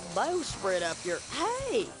you've got a bowsprit up your...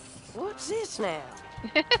 Hey, what's this now?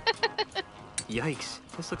 Yikes,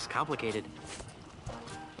 this looks complicated.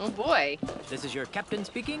 Oh boy. This is your captain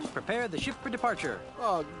speaking. Prepare the ship for departure.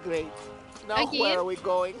 Oh, great. Now Again? where are we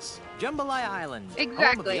going? Jambalaya Island. Home of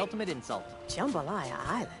Exactly. the ultimate insult. Jambalaya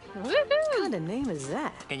Island? Woohoo! What kind of name is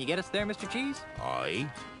that? Can you get us there, Mr. Cheese? Aye.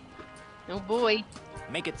 Oh boy.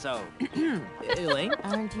 Make it so. Elaine?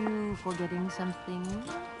 Aren't you forgetting something?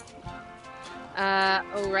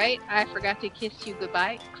 Oh right, I forgot to kiss you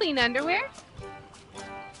goodbye. Clean underwear?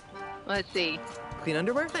 Let's see. Clean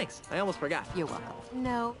underwear? Thanks. I almost forgot. You're welcome.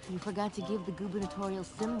 No, you forgot to give the gubernatorial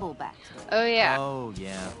symbol back to me. Oh yeah. Oh,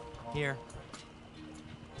 yeah. Here.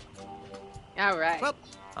 Alright. Well,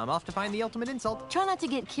 I'm off to find the ultimate insult. Try not to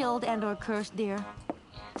get killed and or cursed, dear.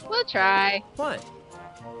 We'll try. What?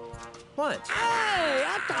 What? Hey,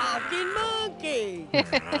 a talking monkey!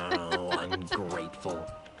 Oh, ungrateful.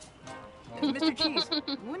 Mr. Cheese,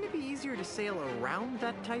 wouldn't it be easier to sail around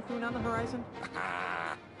that typhoon on the horizon?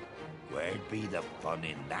 Where'd be the fun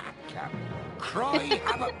in that, Captain? Cry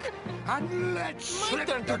havoc, and let's slip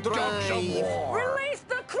the dogs of war. Release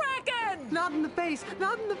the Kraken! Not in the face!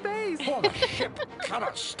 Not in the face! For the ship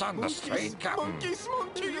cannot stand the strain, Captain. There's no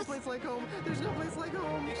place like home. There's no place like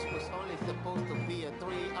home. This was only supposed to be a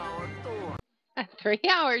 3-hour tour. A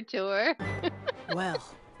 3-hour tour. Well,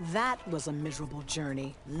 that was a miserable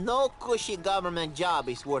journey. No cushy government job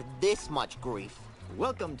is worth this much grief.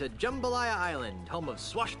 Welcome to Jambalaya Island, home of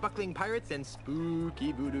swashbuckling pirates and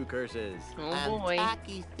spooky voodoo curses. Oh And boy.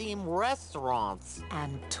 tacky-themed restaurants.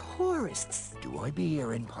 And tourists. Do I be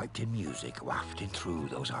hearing piped-in music wafting through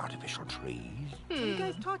those artificial trees? What are you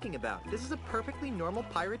guys talking about? This is a perfectly normal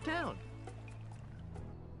pirate town.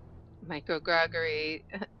 Microgroggery.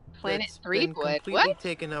 Planet That's been Threepwood. completely What?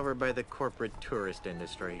 taken over by the corporate tourist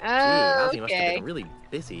industry. Oh, Gee, Ozzie must have okay. been really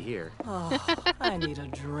busy here. Oh, I need a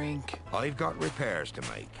drink. I've got repairs to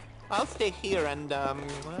make. I'll stay here and,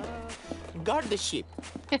 guard the ship.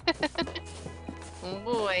 Oh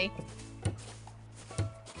boy.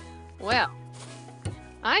 Well,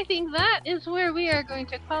 I think that is where we are going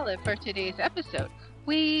to call it for today's episode.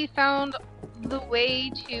 We found the way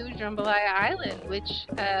to Jambalaya Island, which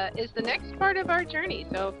is the next part of our journey.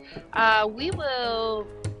 So we will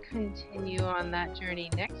continue on that journey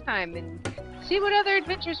next time and see what other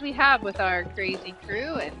adventures we have with our crazy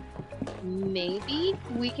crew, and maybe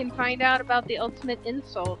we can find out about the ultimate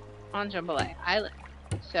insult on Jambalaya Island.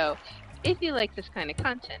 So if you like this kind of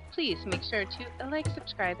content, please make sure to like,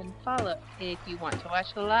 subscribe, and follow. If you want to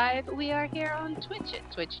watch the live, we are here on Twitch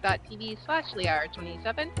at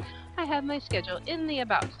twitch.tv/Liara27. I have my schedule in the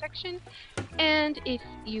About section. And if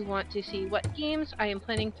you want to see what games I am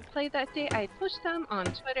planning to play that day, I post them on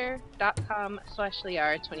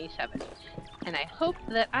twitter.com/Liara27. And I hope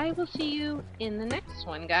that I will see you in the next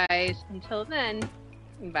one, guys. Until then,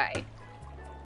 bye.